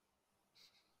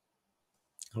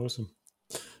 Awesome.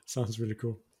 Sounds really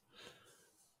cool.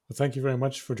 Well, thank you very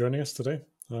much for joining us today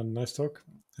on Nice Talk.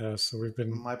 So we've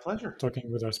been My pleasure. talking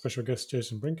with our special guest,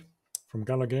 Jason Brink from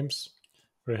GALA Games.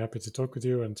 Very happy to talk with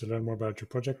you and to learn more about your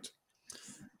project.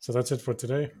 So that's it for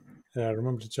today.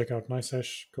 Remember to check out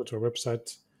NiceHash. Go to our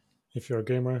website. If you're a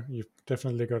gamer, you've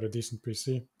definitely got a decent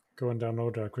PC. Go and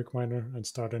download our quick miner and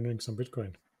start earning some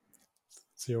Bitcoin.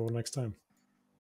 See you all next time.